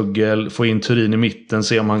spela smuggel. Få in Turin i mitten.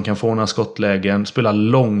 Se om han kan få några skottlägen. Spela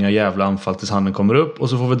långa jävla anfall tills handen kommer upp. Och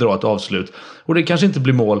så får vi dra ett avslut. Och det kanske inte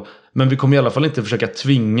blir mål. Men vi kommer i alla fall inte försöka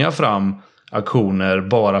tvinga fram aktioner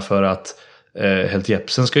bara för att Helt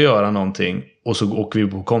Jepsen ska göra någonting. Och så åker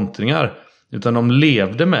vi på kontringar. Utan de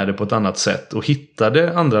levde med det på ett annat sätt. Och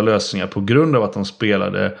hittade andra lösningar på grund av att de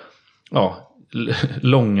spelade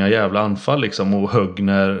långa jävla anfall liksom, och högg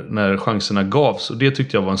när chanserna gavs. Och det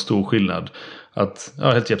tyckte jag var en stor skillnad. Att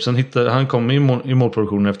Helt Jepsen han kom i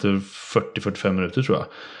målproduktionen efter 40-45 minuter tror jag.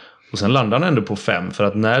 Och sen landade han ändå på 5. För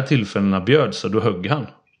att när tillfällena bjöd så då högg han.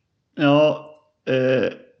 Ja,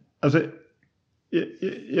 alltså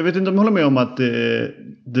jag vet inte om jag håller med om att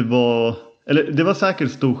det var, eller det var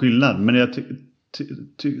säkert stor skillnad, men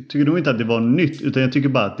tycker nog inte att det var nytt, utan jag tycker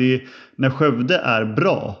bara att det är, när Skövde är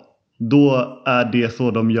bra, då är det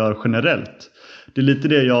så de gör generellt. Det är lite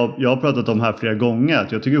det jag har pratat om här flera gånger,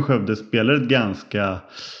 att jag tycker Skövde spelar ett ganska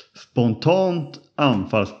spontant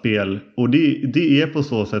anfallsspel, och det är på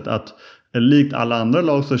så sätt att likt alla andra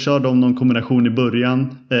lag så kör de någon kombination i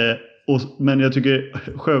början, men jag tycker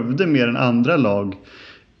Skövde mer än andra lag,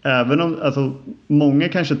 även om alltså, många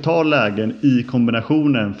kanske tar lägen i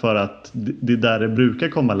kombinationen för att det är där det brukar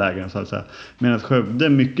komma lägen, så att säga. Medan Skövde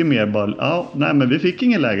mycket mer bara, nej men vi fick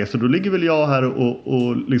ingen läge, så då ligger väl jag här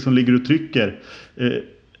och liksom ligger och trycker.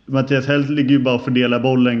 Mattias Helt ligger ju bara och fördelar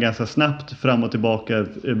bollen ganska snabbt fram och tillbaka,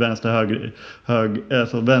 vänster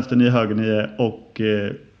vänster 9, höger 9, och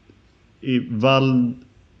i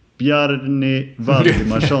Bjarni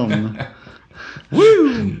Valdimarsson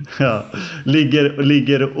ja,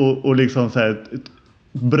 ligger och liksom så här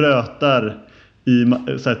brötar i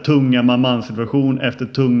så här tunga man-situation efter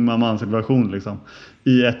tung man-situation liksom,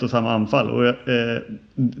 i ett och samma anfall. Och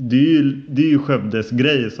det är ju Skövdes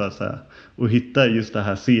grej, så att säga, att hitta just det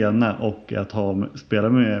här sena och att spela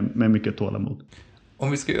med mycket tålamod.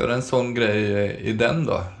 Om vi ska göra en sån grej i den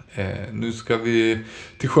då. Nu ska vi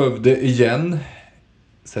till Skövde igen.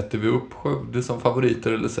 Sätter vi upp Skövde som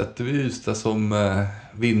favoriter, eller sätter vi Ystad som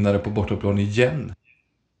vinnare på bortaplan igen?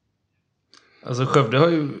 Alltså Skövde har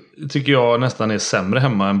ju, tycker jag, nästan är sämre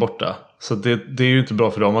hemma än borta. Så det är ju inte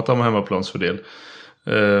bra för dem att de har hemmaplansfördel.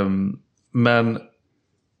 Men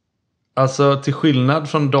alltså till skillnad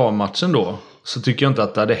från dammatchen då, så tycker jag inte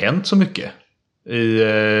att det hade hänt så mycket.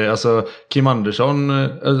 Alltså Kim Andersson,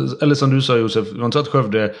 eller som du sa Josef, jag tror att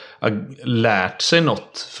Skövde har lärt sig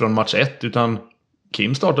något från match 1, utan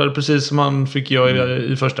Kim startade precis som han fick göra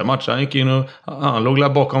i första matchen. Han gick in och han låg där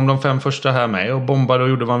bakom de 5 första här med och bombade och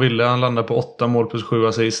gjorde vad han ville. Han landade på 8 mål plus 7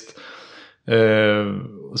 assist.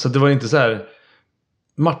 Så det var inte så här.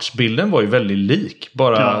 Matchbilden var ju väldigt lik.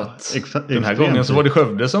 Bara att den här gången så var det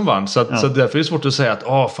Skövde som vann. Så därför är det svårt att säga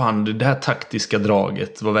att det här taktiska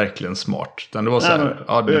draget var verkligen smart. Utan det var så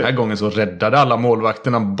här, den här gången så räddade alla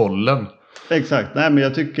målvakterna bollen. Exakt, nej men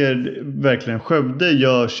jag tycker verkligen Skövde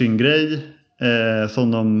gör sin grej.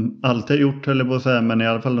 Som de alltid har gjort, eller på att säga, men i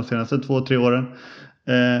alla fall de senaste 2-3 åren.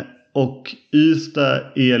 Och Ystad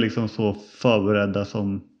är liksom så förberedda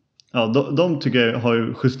som, de tycker jag har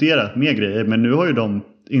ju justerat mer grejer, men nu har ju de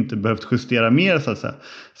inte behövt justera mer, så att säga.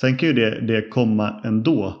 Sen kan ju det komma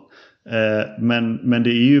ändå. Men det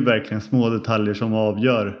är ju verkligen små detaljer som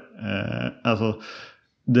avgör. Alltså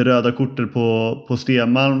det röda kortet på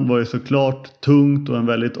Stenmalm var ju såklart tungt och en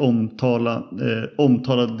väldigt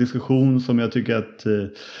omtalad diskussion som jag tycker att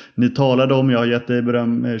ni talade om. Jag har gett dig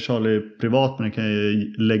beröm, Charlie, privat, men jag kan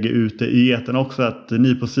ju lägga ut det i etern också, att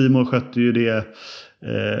ni på Simon skötte ju det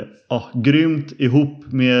grymt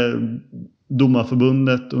ihop med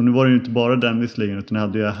domarförbundet. Och nu var det ju inte bara den visserligen, utan jag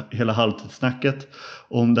hade ju hela halvtidssnacket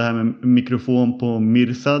om det här med mikrofon på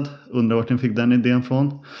Mirsad. Undrar vart ni fick den idén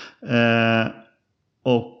från.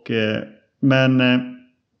 Men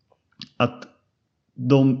att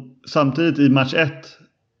de samtidigt i match 1,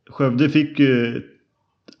 Skövde fick ju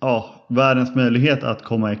världens möjlighet att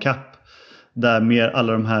komma ikapp, där mer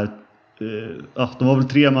alla de här de var väl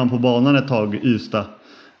 3 man på banan ett tag, Ystad.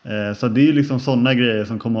 Så det är ju liksom sådana grejer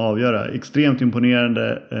som kommer att avgöra. Extremt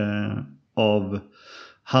imponerande av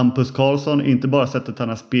Hampus Karlsson, inte bara sättet han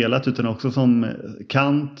har spelat utan också som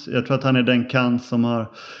kant. Jag tror att han är den kant som har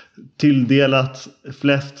tilldelat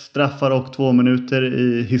flest straffar och 2 minuter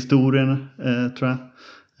i historien, tror jag.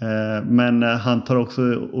 Men han tar också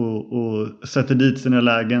och sätter dit sina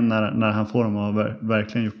lägen när han får dem, och har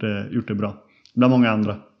verkligen gjort det bra. Bland många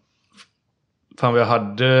andra. Fan, jag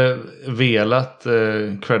hade velat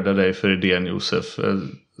credda dig för idén, Josef.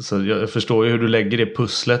 Så jag förstår ju hur du lägger det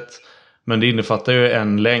pusslet. Men det innefattar ju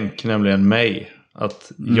en länk, nämligen mig.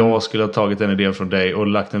 Att jag skulle ha tagit den idén från dig och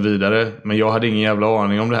lagt den vidare. Men jag hade ingen jävla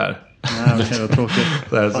aning om det här. Nej, det var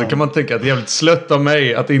tråkigt. Så kan man tänka att det är jävligt slött av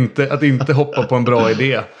mig att inte hoppa på en bra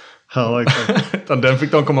idé. Ja, exakt. Utan den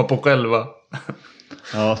fick de komma på själva.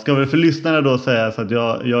 Ja, ska vi för lyssnarna då säga så att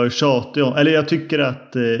jag är tjatig om, eller jag tycker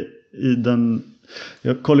att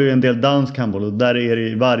jag kollar ju en del dansk handboll, och där är det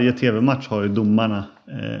i varje tv-match har ju domarna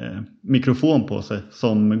mikrofon på sig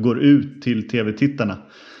som går ut till tv-tittarna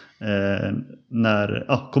när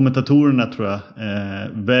kommentatorerna, tror jag,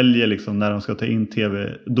 väljer liksom när de ska ta in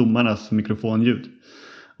domarnas mikrofonljud.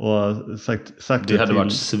 Och sagt det hade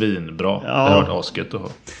varit svinbra. Ja. Det hade varit asgött att ha.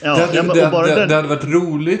 Det hade varit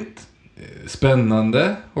roligt,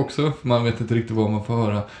 spännande också, för man vet inte riktigt vad man får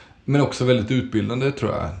höra. Men också väldigt utbildande,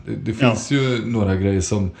 tror jag. Det finns ju några grejer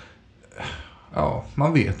som ja,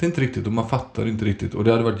 man vet inte riktigt och man fattar inte riktigt. Och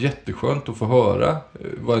det hade varit jätteskönt att få höra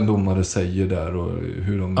vad en domare säger där och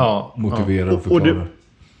hur de motiverar och förklarar.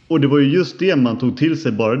 Och det var ju just det man tog till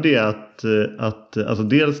sig, bara det att alltså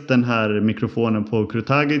dels den här mikrofonen på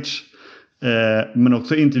Krutagic, men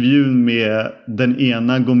också intervjun med den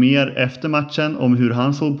ena Gomer efter matchen om hur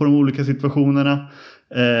han såg på de olika situationerna.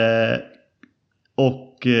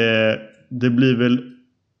 Och det blir väl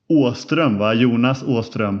Åström, va? Jonas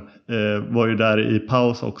Åström var ju där i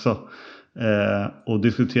paus också. Och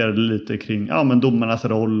diskuterade lite kring men domarnas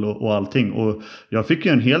roll och allting. Och jag fick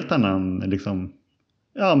ju en helt annan liksom,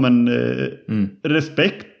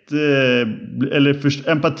 respekt eller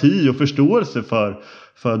empati och förståelse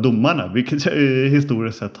för domarna, vilket jag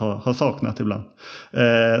historiskt sett har saknat ibland.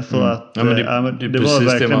 Så att det är det precis var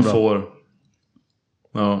verkligen det man bra. får.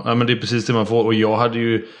 Ja, men det är precis det man får. Och jag hade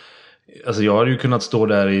ju kunnat stå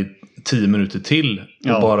där i 10 minuter till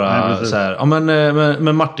och bara så här,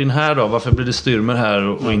 men Martin här då, varför blir det Stürmer här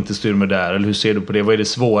och inte Stürmer där, eller hur ser du på det, vad är det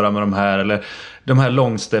svåra med de här, eller de här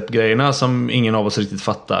longstep-grejerna som ingen av oss riktigt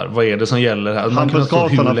fattar, vad är det som gäller här? Man kan stå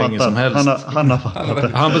hur länge som helst. Han har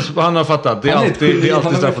fattat. Han har fattat. Det är alltid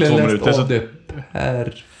straff på 2 minuter. Så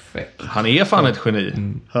perfekt. han är fan ett geni.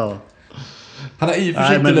 Ja. Han har i och för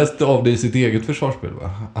sig inte läst av det i sitt eget försvarsspel,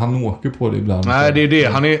 va? Han åker på det ibland. Nej, det är det.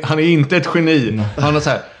 Han är inte ett geni. Nej. Han har så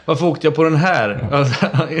här, varför åkte jag på den här? Ja. Alltså,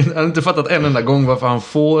 han har inte fattat en enda gång varför han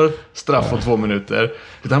får straff på 2 minuter.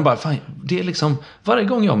 Utan han bara, fan, det är liksom, varje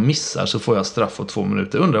gång jag missar så får jag straff på 2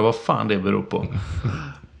 minuter. Undrar vad fan det beror på.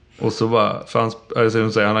 Och så bara,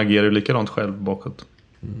 för han agerar ju likadant själv bakåt.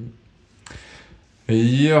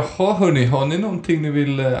 Jaha, hörni, har ni någonting ni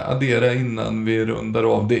vill addera innan vi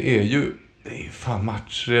rundar av? Det är ju fan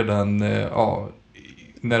match redan,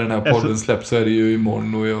 när den här podden släpps så är det ju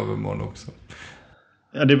imorgon och i övermorgon också.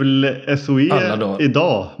 Ja, det är väl SOE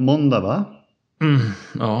idag, måndag, va?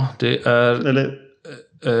 Ja, det är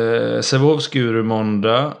Sävehof Skuru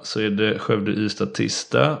måndag, så är det Skövde Ystad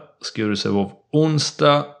tisdag, Skuru Sävehof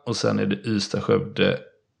onsdag och sen är det Ystad Skövde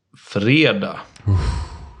fredag.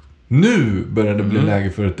 Nu börjar det bli läge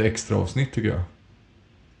för ett extra avsnitt, tycker jag.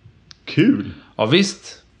 Kul! Ja,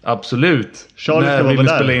 visst. Absolut. När vill vi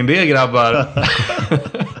spela in det, grabbar?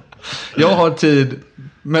 Jag har tid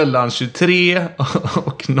mellan 23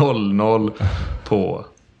 och 00 på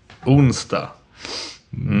onsdag.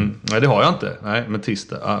 Nej, det har jag inte. Nej, men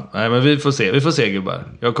tisdag. Nej, men vi får se. Vi får se, gubbar.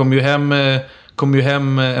 Jag kom ju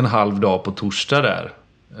hem en halv dag på torsdag där.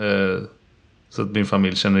 Så att min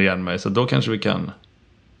familj känner igen mig. Så då kanske vi kan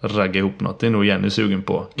ragga ihop något. Det är nog Jenny sugen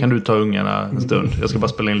på. Kan du ta ungarna en stund? Jag ska bara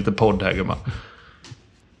spela in lite podd här, gumman.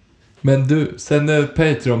 Men du, sen när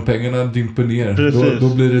Patreon-pengarna dimper ner,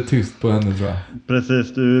 då blir det tyst på henne, tror jag.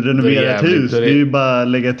 Precis, du renoverar ett hus. Det är ju bara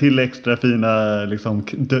lägga till extra fina liksom,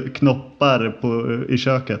 knoppar i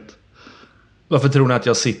köket. Varför tror ni att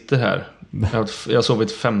jag sitter här? Jag har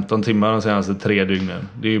sovit 15 timmar de senaste 3 dygnen.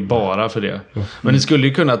 Det är ju bara för det. Men ni skulle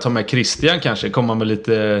ju kunna ta med Christian kanske, komma med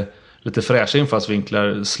lite fräscha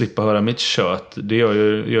infallsvinklar, slippa höra mitt kött. Det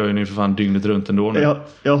gör ju ni för fan dygnet runt ändå nu.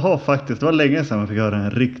 Jag har faktiskt, det var länge sedan man fick höra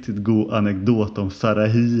en riktigt god anekdot om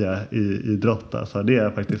Sarahia i Drotta. Så det är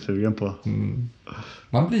jag faktiskt sugen på.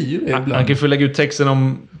 Man blir ju det ibland. Han kan få lägga ut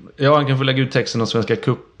texten om Svenska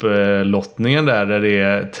Cup-lottningen där det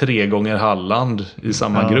är 3 gånger Halland i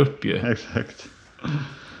samma grupp ju. Exakt.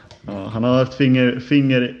 Ja, han har haft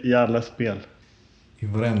finger i alla spel. I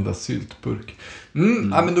varenda syltburk.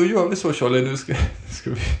 Ja, men då gör vi så, Charlie. Nu ska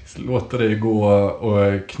vi låta dig gå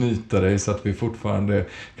och knyta dig så att vi fortfarande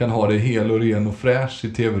kan ha dig hel och ren och fräsch i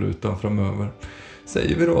tv-rutan framöver.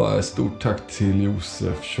 Säger vi då stort tack till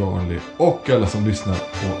Josef, Charlie och alla som lyssnar,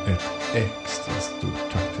 och ett extra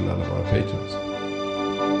stort tack till alla våra patrons.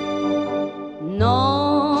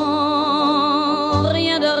 Non,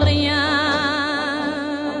 rien de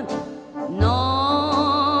rien.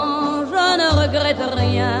 Non, je ne regrette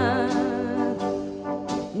rien.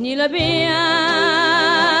 Ni le bien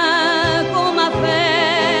qu'on m'a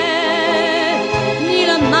fait, ni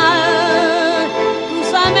le mal, tout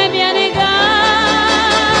ça m'est bien égal.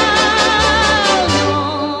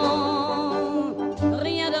 Non,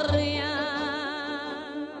 rien de rien.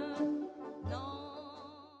 Non.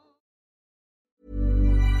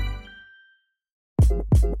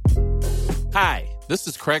 Hi, this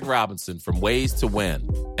is Craig Robinson from Ways to Win,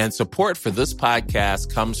 and support for this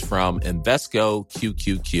podcast comes from Invesco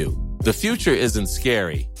QQQ. The future isn't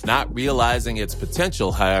scary. Not realizing its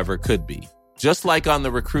potential, however, could be. Just like on the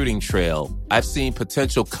recruiting trail, I've seen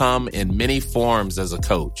potential come in many forms as a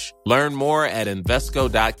coach. Learn more at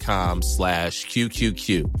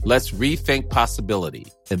Invesco.com/QQQ. Let's rethink possibility.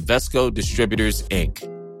 Invesco Distributors, Inc.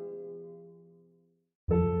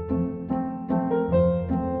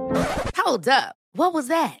 Hold up. What was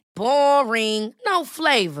that? Boring. No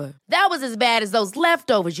flavor. That was as bad as those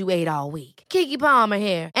leftovers you ate all week. Keke Palmer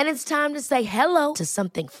here, and it's time to say hello to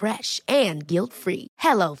something fresh and guilt-free.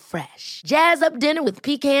 Hello Fresh. Jazz up dinner with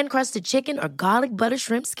pecan-crusted chicken or garlic butter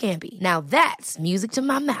shrimp scampi. Now that's music to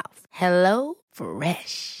my mouth. Hello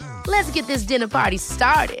Fresh. Let's get this dinner party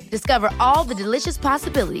started. Discover all the delicious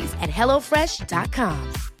possibilities at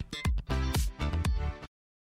hellofresh.com.